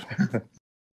shadow.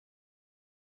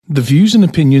 The views and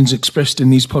opinions expressed in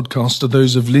these podcasts are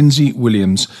those of Lindsay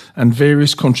Williams and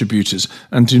various contributors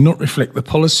and do not reflect the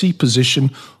policy, position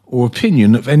or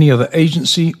opinion of any other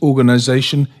agency,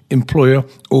 organisation, employer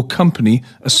or company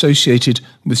associated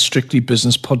with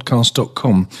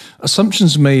strictlybusinesspodcast.com.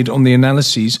 Assumptions made on the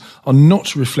analyses are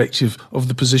not reflective of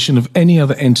the position of any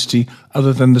other entity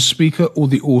other than the speaker or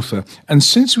the author. And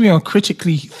since we are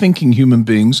critically thinking human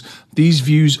beings, these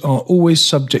views are always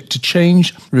subject to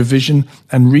change, revision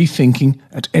and rethinking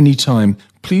at any time.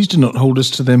 Please do not hold us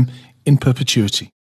to them in perpetuity.